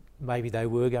maybe they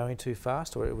were going too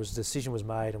fast, or the decision was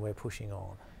made and we're pushing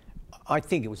on? I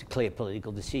think it was a clear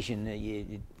political decision.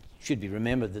 It should be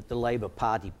remembered that the Labor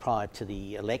Party, prior to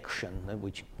the election,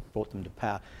 which brought them to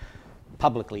power,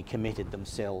 publicly committed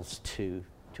themselves to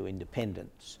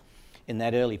independence. In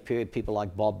that early period, people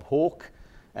like Bob Hawke,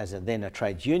 as then a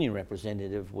trades union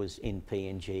representative, was in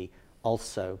PNG,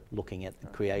 also looking at the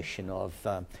creation of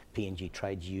PNG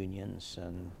trades unions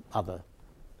and other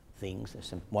things. There's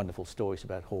some wonderful stories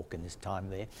about Hawke and his time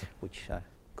there, which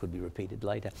could be repeated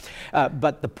later.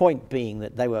 But the point being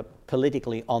that they were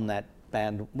politically on that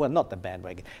not the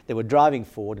bandwagon, they were driving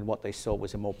forward, and what they saw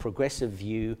was a more progressive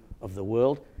view of the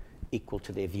world, equal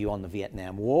to their view on the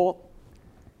Vietnam War.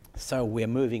 So we're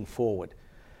moving forward.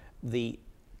 The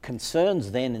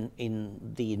concerns then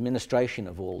in the administration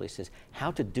of all this is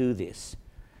how to do this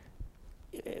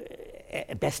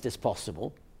best as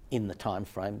possible in the time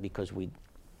frame, because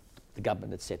the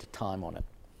government had set a time on it.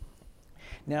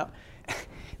 Now,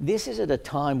 this is at a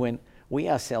time when we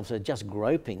ourselves are just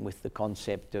groping with the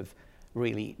concept of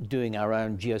really doing our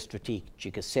own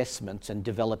geostrategic assessments and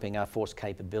developing our force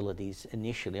capabilities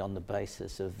initially on the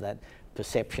basis of that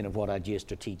perception of what our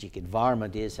geostrategic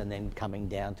environment is, and then coming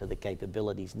down to the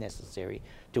capabilities necessary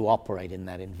to operate in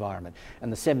that environment.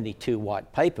 And the 72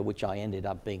 white paper, which I ended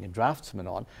up being a draftsman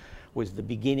on, was the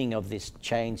beginning of this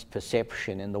changed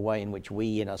perception in the way in which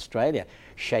we in Australia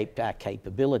shaped our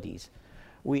capabilities.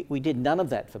 We did none of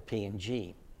that for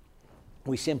PNG.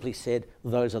 We simply said,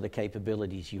 those are the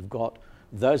capabilities you've got.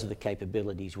 Those are the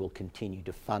capabilities we'll continue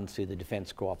to fund through the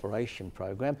Defence Cooperation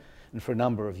Program. And for a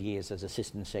number of years as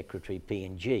Assistant Secretary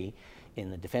PNG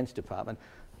in the Defence Department,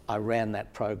 I ran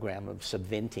that program of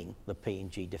subventing the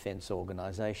PNG Defence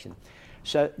Organisation.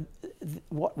 So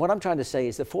what I'm trying to say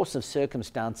is the force of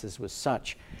circumstances was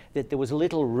such that there was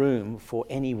little room for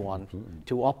anyone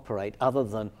to operate other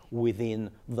than within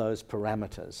those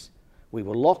parameters. We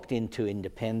were locked into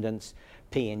independence.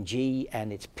 PNG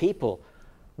and its people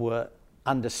were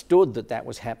understood that that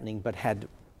was happening, but had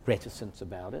reticence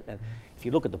about it. And if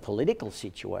you look at the political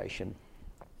situation,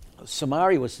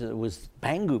 Somare was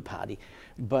Bangu Party,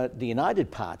 but the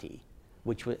United Party,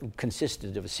 which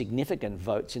consisted of significant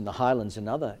votes in the Highlands and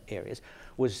other areas,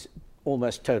 was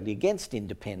almost totally against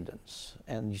independence.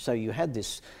 And so you had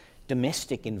this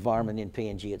domestic environment in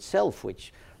PNG itself,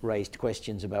 which raised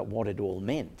questions about what it all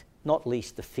meant, not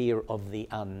least the fear of the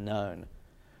unknown.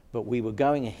 But we were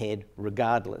going ahead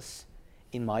regardless.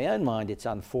 In my own mind, it's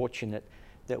unfortunate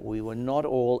that we were not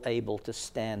all able to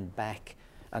stand back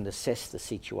and assess the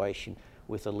situation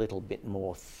with a little bit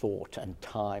more thought and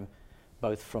time,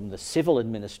 both from the civil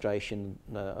administration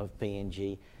of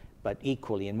PNG, but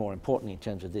equally and more importantly in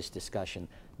terms of this discussion,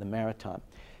 the maritime,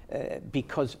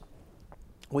 because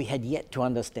we had yet to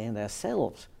understand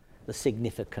ourselves the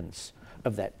significance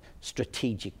of that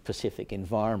strategic Pacific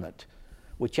environment,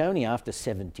 which only after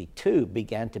 72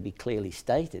 began to be clearly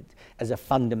stated as a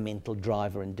fundamental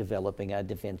driver in developing our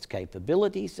defence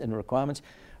capabilities and requirements,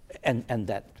 and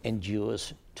that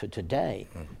endures to today.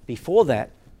 Before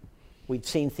that, we'd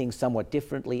seen things somewhat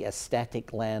differently as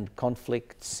static land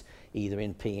conflicts either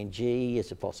in PNG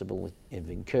as a possible of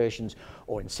incursions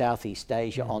or in Southeast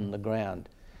Asia on the ground.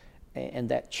 And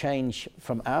that change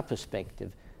from our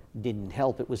perspective didn't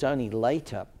help. It was only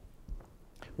later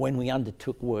when we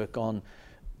undertook work on,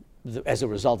 as a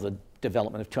result of the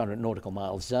development of 200 nautical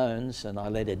mile zones, and I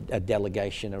led a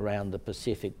delegation around the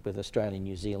Pacific with Australian,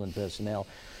 New Zealand personnel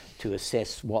to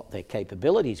assess what their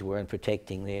capabilities were in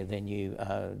protecting their new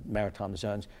maritime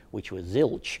zones, which were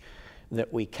zilch,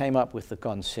 that we came up with the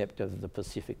concept of the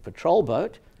Pacific Patrol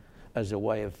Boat as a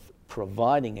way of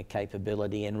providing a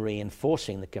capability and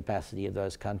reinforcing the capacity of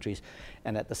those countries,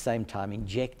 and at the same time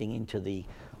injecting into the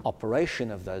operation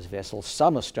of those vessels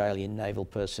some Australian naval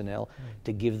personnel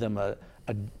to give them a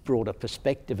broader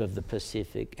perspective of the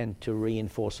Pacific and to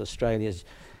reinforce Australia's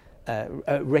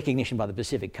recognition by the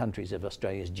Pacific countries of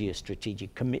Australia's geostrategic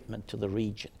commitment to the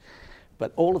region.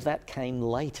 But all of that came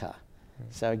later.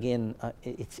 So again,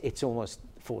 it's almost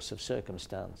force of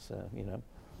circumstance, you know.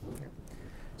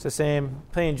 So Sam,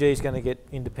 PNG is going to get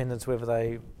independence whether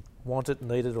they want it,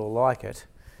 need it or like it.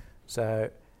 So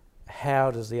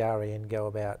how does the REN go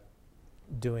about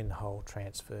doing the whole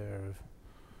transfer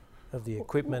of the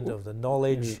equipment, of the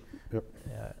knowledge? Yep.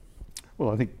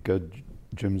 Well, I think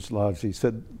Jim's largely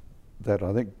said that.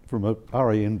 I think from a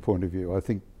REN point of view, I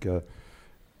think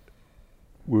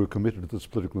we were committed to this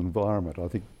political environment. I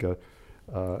think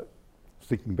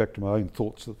thinking back to my own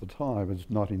thoughts at the time, as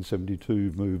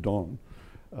 1972 moved on,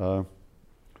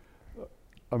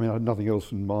 I mean, I had nothing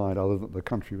else in mind other than the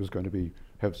country was going to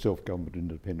have self-government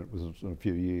independent within a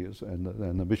few years, and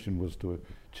the mission was to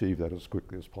achieve that as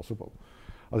quickly as possible.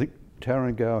 I think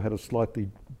Tarrangau had a slightly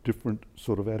different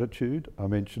sort of attitude. I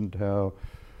mentioned how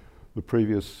the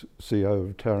previous CEO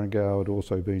of Tarrangau had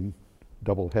also been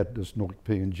double-hatted as Nordic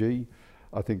PNG.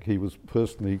 I think he was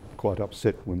personally quite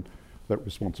upset when that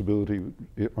responsibility,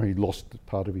 he lost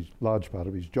large part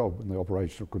of his job in the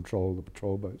operational control of the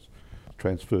patrol boats,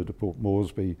 transferred to Port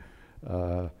Moresby,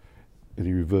 and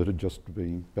he reverted just to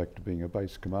back to being a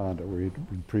base commander, where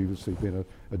he'd previously been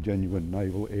a genuine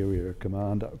naval area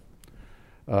commander.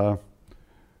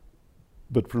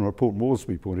 But from a Port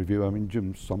Moresby point of view, I mean,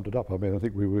 Jim summed it up. I mean, I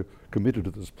think we were committed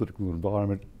to this political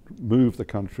environment, move the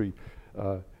country,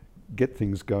 get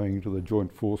things going into the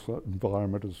joint force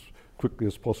environment as quickly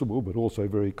as possible, but also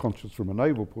very conscious from a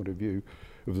naval point of view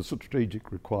of the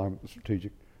strategic requirement, the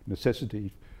strategic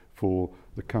necessity for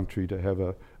the country to have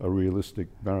a realistic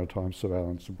maritime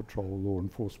surveillance and patrol law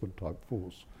enforcement type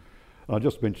force. I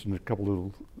just mentioned a couple of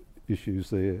little issues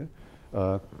there.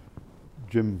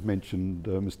 Jim mentioned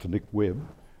Mr. Nick Webb,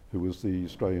 who was the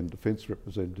Australian Defence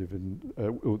representative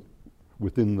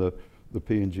within the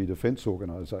PNG Defence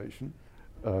Organisation,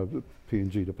 the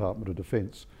PNG Department of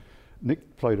Defence.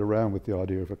 Nick played around with the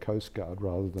idea of a Coast Guard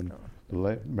rather than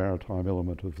the maritime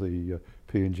element of the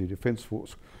PNG Defence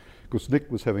Force, because Nick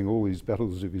was having all these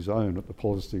battles of his own at the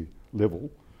policy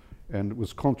level and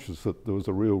was conscious that there was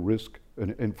a real risk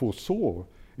and foresaw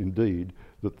indeed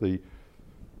that the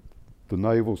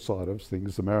naval side of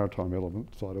things, the maritime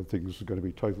element side of things, was going to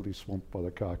be totally swamped by the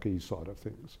khaki side of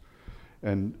things.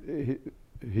 And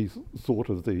he thought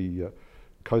of the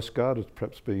Coast Guard as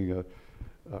perhaps being a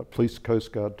police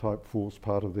Coast Guard type force,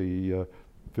 part of the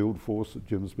field force that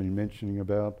Jim's been mentioning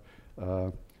about,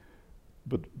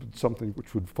 but something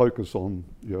which would focus on,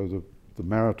 you know, the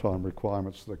maritime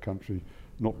requirements of the country,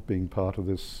 not being part of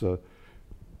this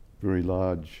very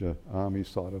large army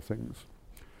side of things.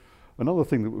 Another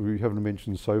thing that we haven't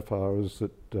mentioned so far is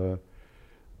that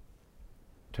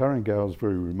Tarrangau is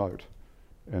very remote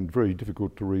and very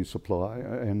difficult to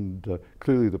resupply, and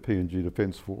clearly the PNG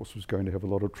Defence Force was going to have a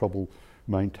lot of trouble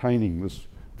maintaining this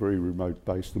very remote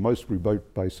base, the most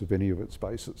remote base of any of its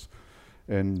bases.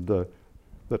 And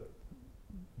that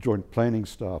joint planning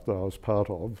staff that I was part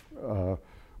of,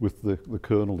 with the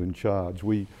colonel in charge,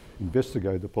 we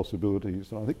investigated the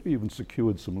possibilities, and I think we even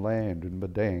secured some land in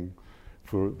Madang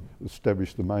for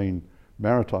establish the main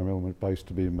maritime element base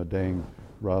to be in Madang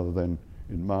rather than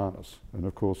in Manus. And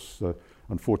of course,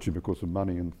 unfortunately because of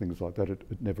money and things like that,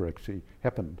 it never actually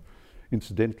happened.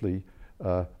 Incidentally,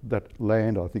 that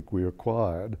land I think we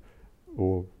acquired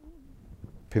or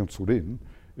penciled in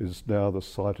is now the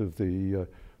site of the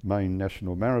main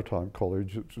National Maritime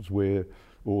College, which is where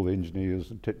all the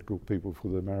engineers and technical people for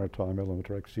the maritime element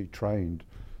are actually trained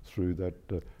through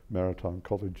that maritime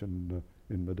college in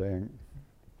Madang.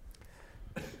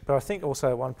 But I think also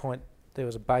at one point there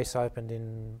was a base opened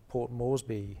in Port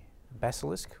Moresby,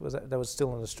 Basilisk. Was that was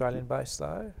still an Australian base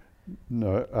though?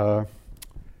 No.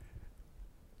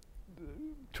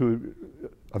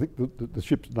 I think the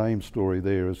ship's name story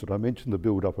there is that I mentioned the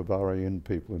build-up of RAN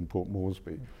people in Port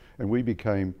Moresby, and we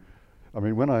became I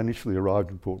mean, when I initially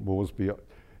arrived in Port Moresby,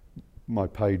 my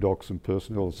pay docs and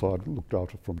personnel side looked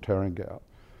after from Tarrangou.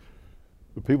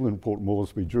 The people in Port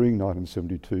Moresby during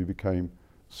 1972 became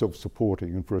self-supporting,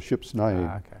 and for a ship's name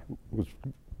was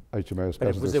HMAS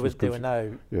Basilisk. There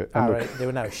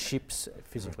were no ships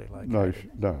physically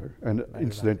located. No, and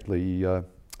incidentally,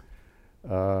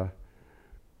 the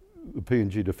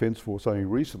PNG Defence Force only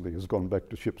recently has gone back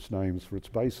to ships' names for its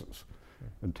bases,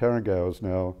 and Tarrangou is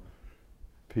now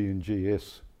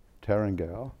PNGS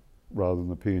Tarrangou rather than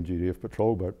the PNGDF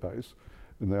patrol boat base.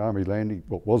 And the Army landing,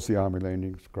 what was the Army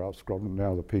Landing Craft Squadron,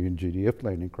 now the PNGDF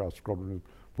Landing Craft Squadron of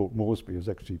Port Moresby is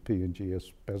actually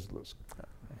PNGS Basilisk.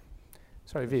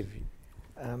 Sorry, Viv.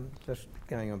 Just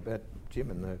going on about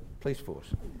Jim and the police force.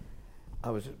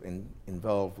 I was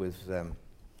involved with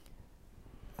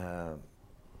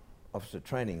officer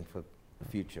training for the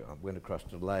future. I went across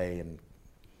to Lae and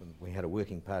we had a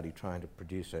working party trying to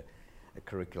produce a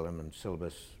curriculum and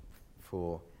syllabus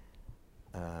for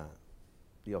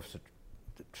the officer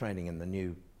training in the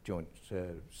new Joint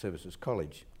Services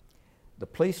College. The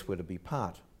police were to be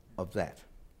part of that.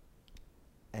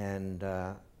 And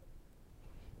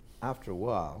after a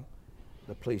while,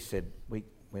 the police said, we're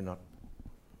not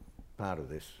part of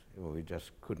this. We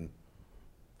just couldn't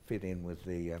fit in with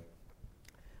the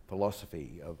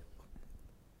philosophy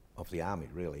of the army,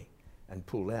 really, and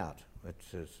pulled out.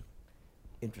 It's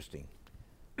interesting.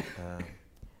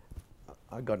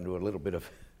 I got into a little bit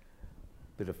of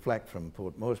flack from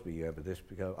Port Moresby over this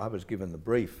because I was given the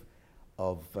brief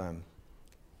of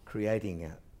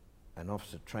creating an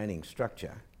officer training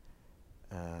structure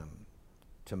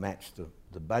to match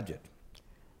the budget.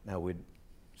 Now we'd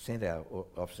sent our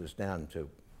officers down to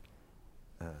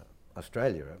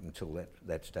Australia up until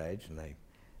that stage, and they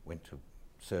went to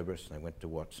Cerberus and they went to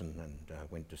Watson and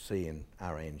went to sea in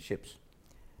RAN ships.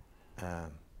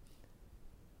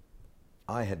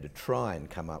 I had to try and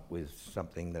come up with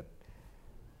something that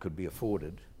could be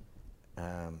afforded,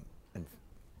 and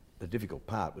the difficult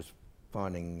part was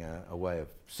finding a way of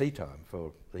sea time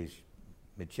for these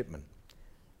midshipmen.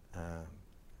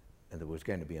 And there was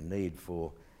going to be a need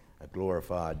for a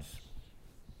glorified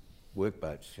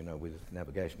workboats, you know, with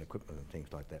navigation equipment and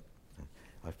things like that.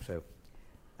 So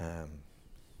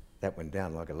that went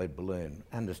down like a lead balloon,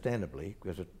 understandably,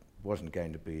 because it wasn't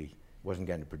going to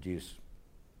produce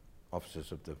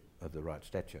officers of the right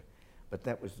stature. But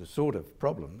that was the sort of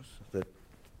problems that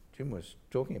Jim was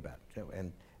talking about,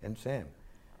 and Sam.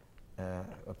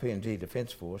 A PNG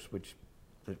Defence Force, which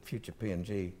the future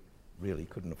PNG really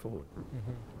couldn't afford.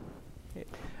 Mm-hmm. Yeah.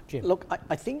 Jim. Look,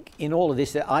 I think in all of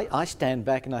this, I stand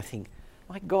back and I think,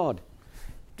 my God,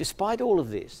 despite all of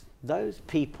this, those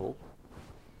people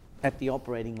at the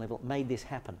operating level made this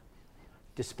happen.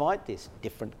 Despite this,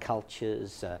 different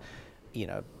cultures,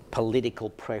 political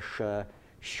pressure,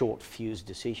 short fuse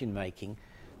decision making,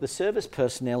 the service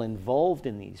personnel involved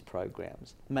in these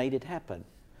programs made it happen.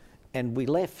 And we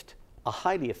left a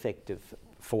highly effective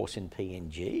force in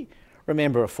PNG.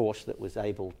 Remember, a force that was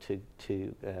able to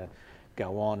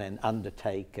go on and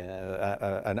undertake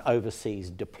an overseas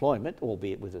deployment,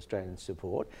 albeit with Australian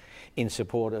support, in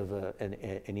support of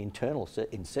an internal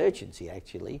insurgency,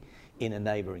 actually, in a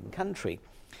neighbouring country.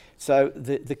 So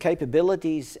the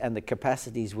capabilities and the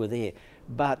capacities were there.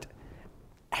 But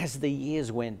as the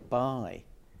years went by,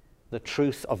 the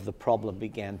truth of the problem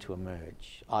began to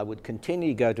emerge. I would continue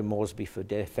to go to Moresby for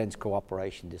defence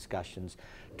cooperation discussions,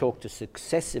 talk to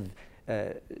successive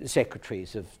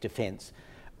secretaries of defence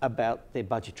about their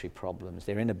budgetary problems,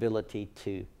 their inability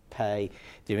to pay,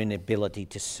 their inability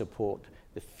to support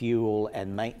the fuel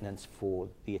and maintenance for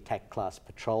the attack class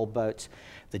patrol boats,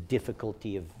 the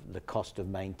difficulty of the cost of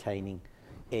maintaining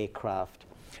aircraft,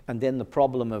 and then the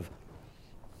problem of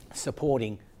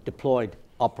supporting deployed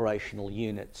operational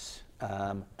units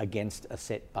against a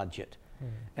set budget.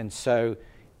 And so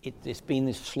there's been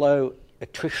this slow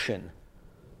attrition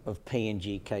of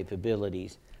PNG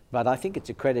capabilities, but I think it's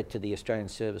a credit to the Australian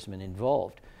servicemen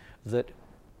involved that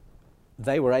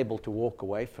they were able to walk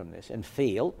away from this and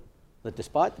feel that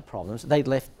despite the problems, they'd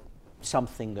left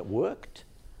something that worked,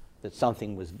 that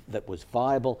something that was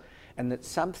viable, and that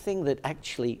something that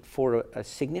actually for a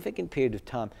significant period of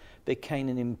time became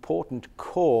an important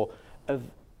core of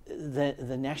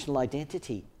the national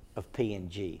identity of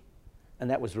PNG. And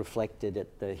that was reflected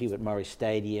at the Hewett Murray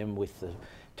Stadium with the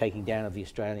taking down of the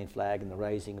Australian flag and the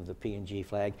raising of the PNG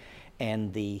flag,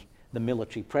 and the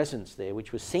military presence there,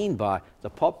 which was seen by the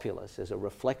populace as a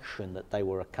reflection that they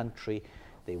were a country,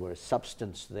 there were a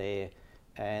substance there,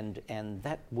 and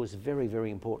that was very, very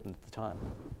important at the time.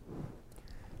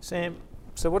 Sam,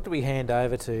 so what do we hand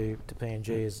over to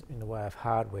PNG as in the way of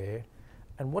hardware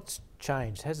And what's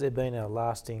changed? Has there been a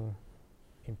lasting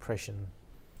impression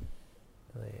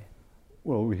there?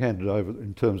 Well, we handed over,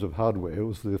 in terms of hardware, it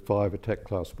was the 5 attack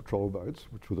class patrol boats,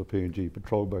 which were the PNG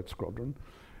Patrol Boat Squadron,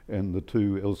 and the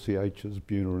 2 LCHs,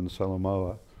 Buna and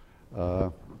Salamoa,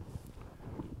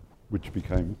 which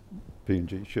became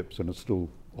PNG ships and are still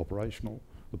operational.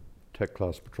 The attack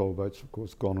class patrol boats, of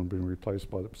course, gone and been replaced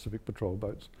by the Pacific patrol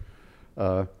boats.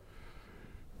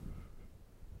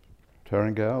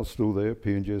 Tarangau is still there,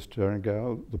 PNG's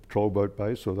Tarangau, the patrol boat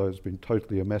base, although it's been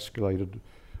totally emasculated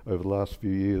over the last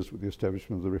few years with the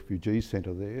establishment of the refugee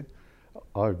centre there.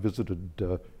 I visited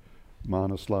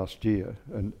Manus last year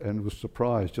and was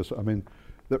surprised.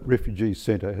 That refugee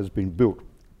centre has been built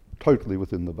totally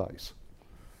within the base.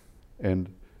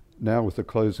 And now with the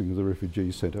closing of the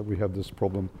refugee centre, we have this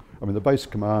problem. The base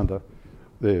commander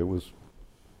there was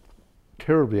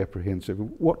terribly apprehensive.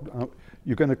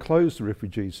 You're going to close the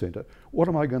refugee centre. What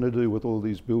am I going to do with all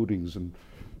these buildings and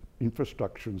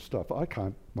infrastructure and stuff? I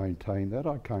can't maintain that.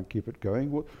 I can't keep it going.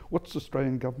 What's the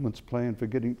Australian government's plan for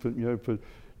for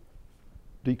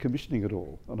decommissioning it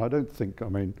all? And I don't think,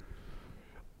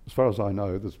 as far as I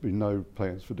know, there's been no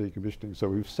plans for decommissioning. So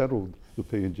we've saddled the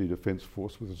PNG Defence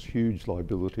Force with this huge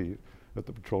liability at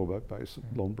the patrol boat base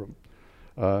at Lombrum.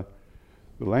 The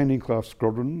landing craft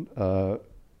squadron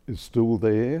is still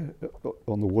there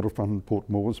on the waterfront in Port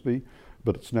Moresby,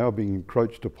 but it's now being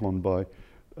encroached upon by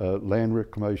land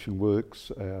reclamation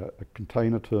works,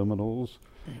 container terminals,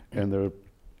 and the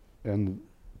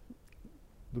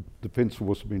Defence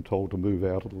Force have been told to move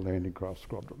out of the landing craft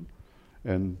squadron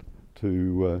and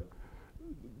to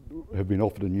have been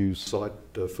offered a new site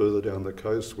further down the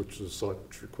coast, which is a site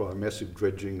which requires massive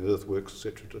dredging, earthworks,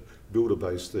 etc., to build a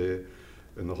base there,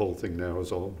 and the whole thing now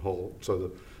is on hold. So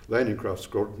the landing craft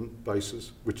squadron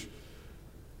bases, which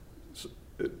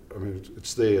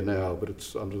it's there now, but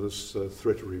it's under this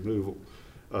threat of removal.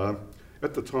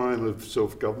 At the time of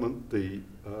self-government,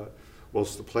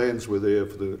 whilst the plans were there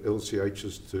for the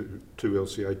LCHs, two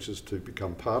LCHs to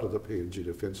become part of the PNG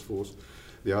Defence Force,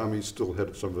 the Army still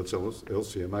had some of its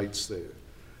LCM8s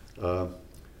there.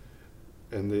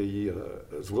 And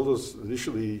as well as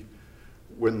initially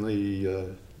when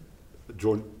the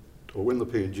when the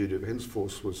PNG Defence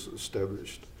Force was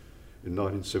established in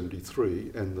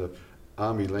 1973 and the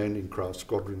Army Landing Craft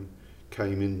Squadron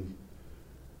came in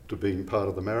to being part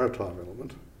of the maritime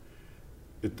element,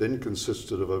 it then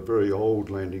consisted of a very old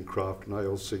landing craft, an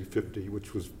ALC-50,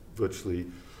 which was virtually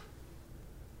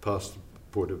past the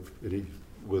point of any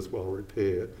worthwhile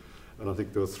repair. And I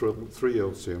think there were 3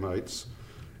 LCM-8s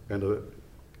and a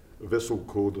vessel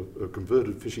called, a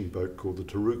converted fishing boat called the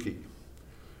Taruki.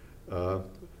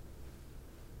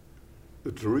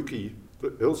 The Taruki, the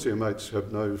LCM-8s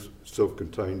have no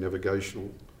self-contained navigational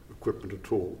equipment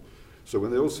at all. So when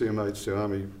the LCM-8s, the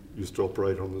Army used to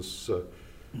operate on this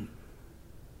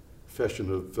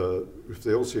fashion of, if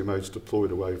the LCM-8s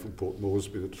deployed away from Port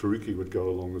Moresby, the Taruki would go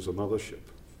along as a mothership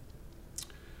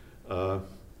to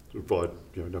provide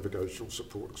navigational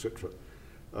support, etc.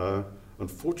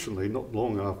 Unfortunately, not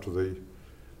long after the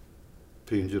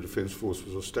PNG Defence Force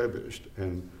was established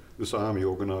and this Army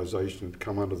organisation had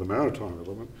come under the maritime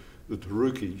element, the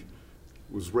Taruki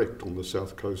was wrecked on the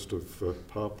south coast of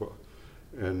Papua,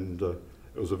 and it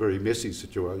was a very messy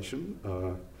situation.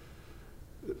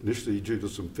 Initially, due to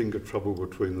some finger trouble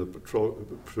between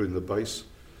the base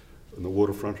and the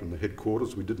waterfront and the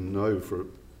headquarters, we didn't know for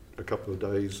a couple of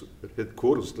days at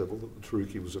headquarters level that the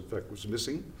Taruki was in fact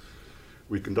missing.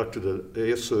 We conducted an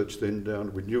air search then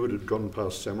down. We knew it had gone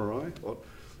past Samurai.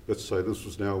 Let's say this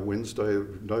was now Wednesday.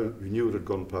 We knew it had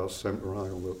gone past Samurai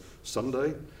on the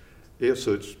Sunday. Air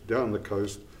search down the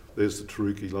coast. There's the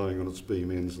Taruki lying on its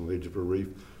beam ends on the edge of a reef.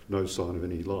 No sign of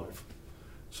any life.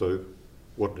 So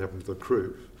what happened to the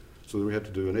crew? So we had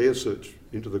to do an air search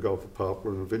into the Gulf of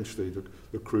Papua, and eventually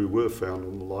the crew were found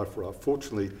on the life raft.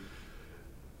 Fortunately,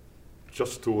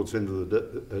 just towards the end of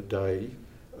the day,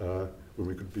 when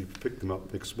we could pick them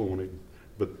up next morning.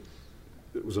 But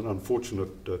it was an unfortunate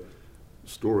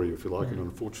story, if you like, an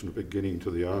unfortunate beginning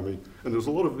to the Army. And there's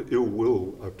a lot of ill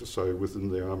will, I have to say, within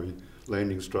the Army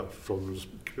landing staff from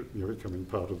becoming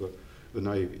part of the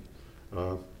Navy,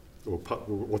 or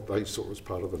what they saw as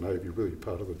part of the Navy, really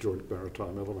part of the joint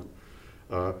maritime element.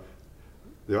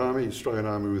 The Australian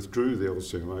Army withdrew the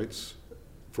LCM-8s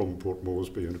from Port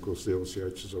Moresby, and of course the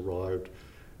LCHs arrived,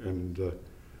 and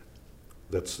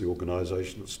that's the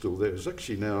organisation that's still there. There's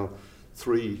actually now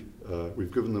 3,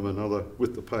 we've given them another,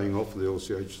 with the paying off of the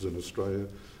LCHs in Australia,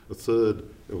 a 3rd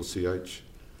LCH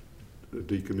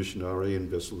decommissioned RAN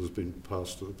vessel has been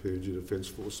passed to the PNG Defence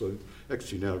Force, so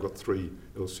actually now got 3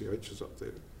 LCHs up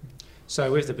there. So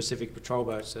with the Pacific patrol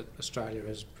boats that Australia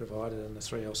has provided and the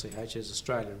 3 LCHs,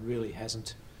 Australia really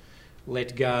hasn't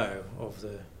let go of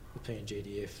the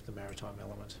PNGDF, the maritime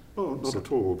element. Oh, not at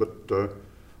all, but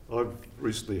I've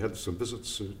recently had some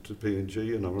visits to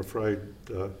PNG, and I'm afraid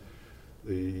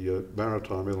the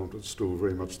maritime element is still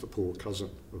very much the poor cousin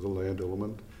of the land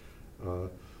element.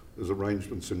 There's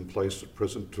arrangements in place at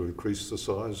present to increase the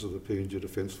size of the PNG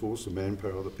Defence Force, the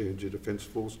manpower of the PNG Defence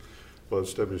Force, by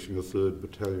establishing a 3rd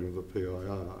battalion of the PIR.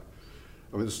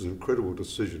 I mean, this is an incredible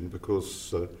decision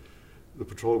because the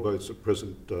patrol boats at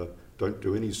present don't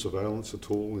do any surveillance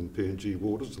at all in PNG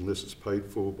waters unless it's paid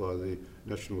for by the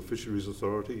National Fisheries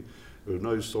Authority. There are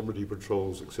no sovereignty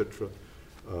patrols, etc.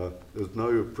 There's no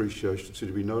appreciation,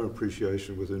 seems to be no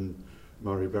appreciation within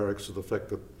Murray Barracks of the fact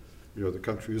that, you know, the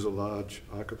country is a large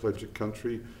archipelagic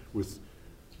country with,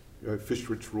 you know,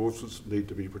 fish-rich resources that need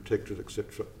to be protected,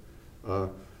 etc.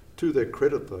 To their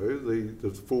credit, though,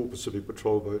 the 4 Pacific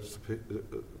patrol boats the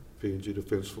PNG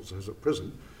Defence Force has at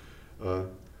present,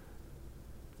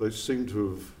 they seem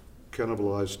to have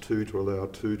cannibalised 2 to allow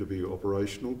 2 to be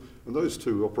operational, and those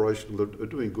 2 operational are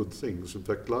doing good things. In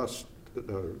fact,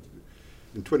 in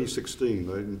 2016,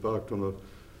 they embarked on a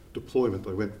deployment.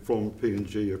 They went from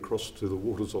PNG across to the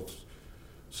waters of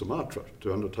Sumatra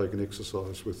to undertake an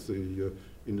exercise with the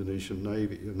Indonesian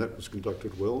Navy, and that was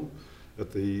conducted well.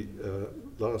 At the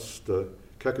last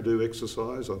Kakadu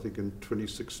exercise, I think in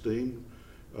 2016,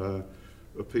 a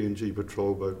PNG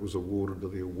patrol boat was awarded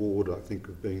the award, I think,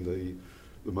 of being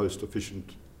the most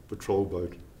efficient patrol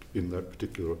boat in that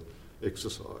particular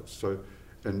exercise. So,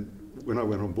 and when I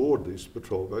went on board these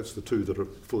patrol boats, the 2 that are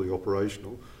fully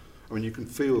operational, I mean, you can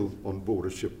feel on board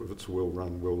a ship if it's well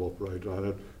run, well operated. I had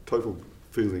a total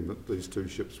feeling that these 2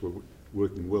 ships were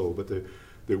working well, but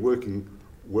they're working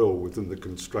well within the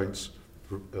constraints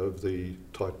of the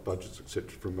tight budgets, etc.,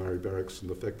 from Murray Barracks, and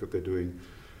the fact that they're doing,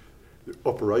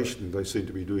 operationally, they seem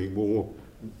to be doing more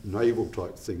naval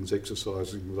type things,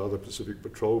 exercising with other Pacific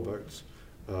patrol boats.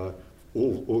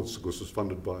 All this, of course, is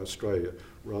funded by Australia,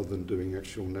 rather than doing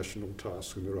actual national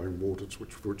tasks in their own waters,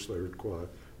 for which they require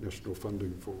national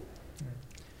funding for.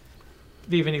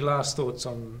 Do you have any last thoughts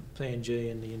on PNG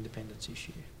and the independence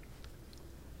issue?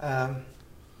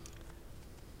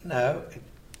 No,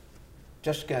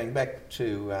 just going back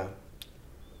to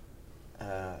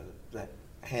that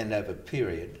handover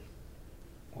period,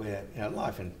 where, you know,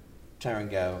 life in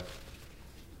Tarrangale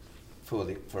for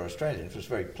Australians was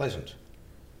very pleasant.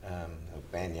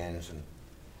 Banyans and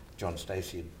John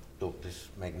Stacey had built this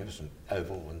magnificent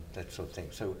oval and that sort of thing.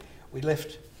 So we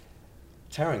left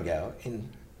Tarrangale in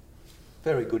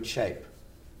very good shape,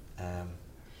 and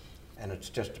it's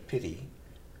just a pity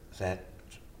that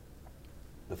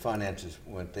the finances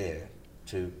weren't there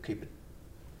to keep it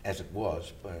as it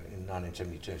was in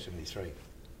 1972-73.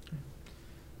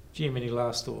 Jim, any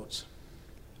last thoughts?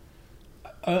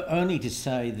 Only to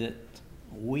say that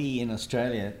we in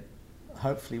Australia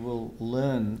hopefully will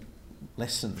learn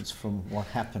lessons from what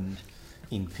happened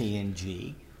in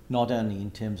PNG, not only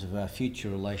in terms of our future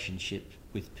relationship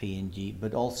with PNG,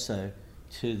 but also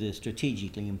to the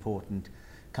strategically important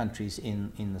countries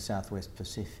in the Southwest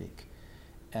Pacific.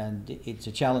 And it's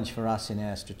a challenge for us in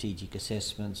our strategic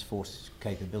assessments, force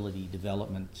capability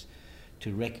developments,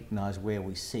 to recognise where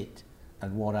we sit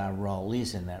and what our role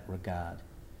is in that regard.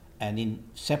 And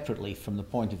separately from the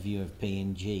point of view of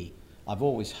PNG, I've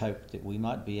always hoped that we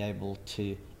might be able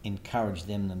to encourage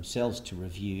them themselves to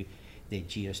review their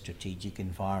geostrategic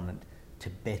environment to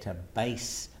better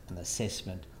base an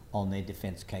assessment on their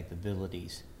defence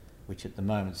capabilities, which at the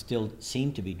moment still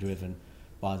seem to be driven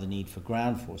by the need for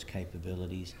ground force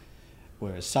capabilities,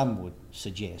 whereas some would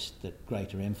suggest that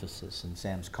greater emphasis, and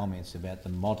Sam's comments about the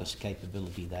modest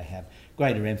capability they have,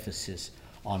 greater emphasis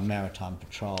on maritime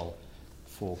patrol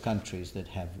for countries that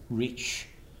have rich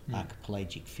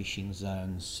archipelagic fishing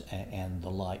zones and the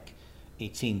like.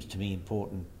 It seems to me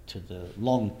important to the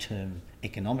long-term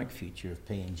economic future of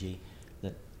PNG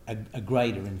that a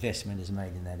greater investment is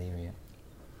made in that area.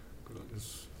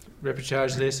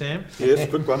 Reportage there, Sam? Yes,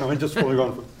 quick one. I mean, just following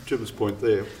on from Jim's point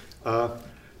there.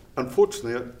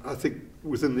 Unfortunately, I think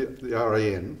within the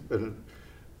RAN, and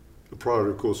the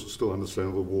priority, of course, is still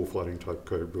understandable warfighting type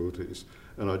capabilities,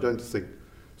 and I don't think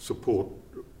support,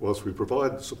 whilst we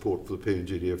provide support for the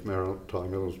PNGDF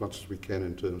maritime element as much as we can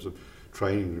in terms of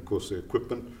training and, of course, the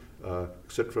equipment,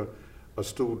 etc., I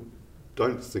still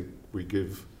don't think we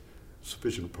give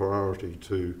sufficient priority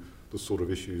to the sort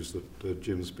of issues that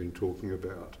Jim's been talking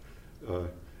about.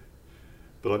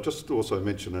 But I just also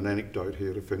mention an anecdote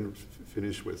here to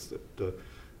finish with, that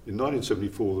in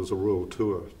 1974 there was a royal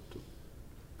tour to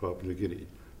Papua New Guinea,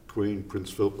 Queen, Prince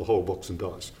Philip, the whole box and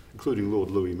dice, including Lord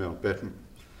Louis Mountbatten.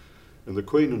 And the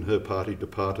Queen and her party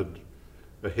departed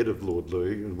ahead of Lord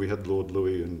Louis, and we had Lord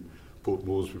Louis in Port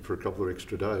Moresby for a couple of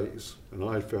extra days, and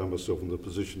I found myself in the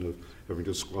position of having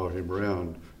to squire him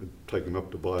around and take him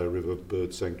up to Byre River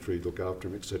Bird Sanctuary, look after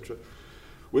him, etc.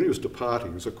 When he was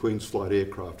departing, it was a Queen's Flight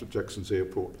aircraft at Jackson's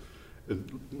Airport,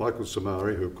 and Michael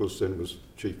Somare, who of course then was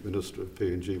Chief Minister of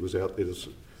PNG, was out there to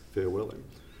farewell him.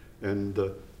 And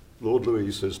Lord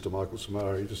Louis says to Michael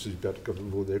Somare, just as he's about to come on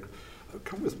board there,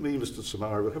 "Come with me, Mr.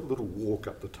 Somare, we'll have a little walk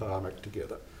up the tarmac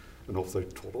together." And off they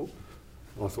toddled.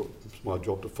 I thought it was my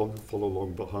job to follow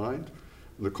along behind.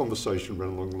 And the conversation ran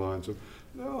along the lines of,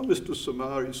 "Now, Mr.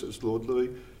 Somare," says Lord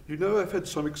Louis, "you know I've had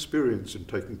some experience in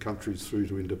taking countries through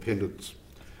to independence.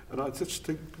 And I just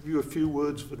think of you a few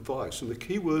words of advice. And the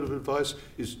key word of advice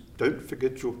is don't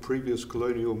forget your previous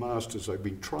colonial masters. They've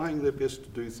been trying their best to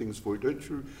do things for you. Don't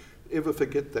you ever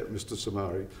forget that, Mr.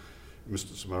 Somare."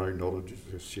 Mr. Somare nodded,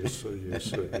 "Yes, sir, yes,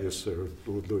 sir, yes, sir." And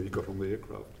Lord Louis got on the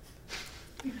aircraft.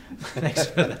 Thanks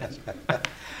for that.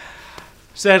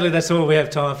 Sadly, that's all we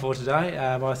have time for today.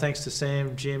 My thanks to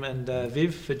Sam, Jim and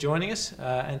Viv for joining us.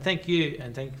 And thank you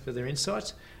for their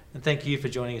insights. And thank you for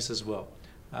joining us as well.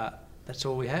 That's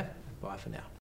all we have. Bye for now.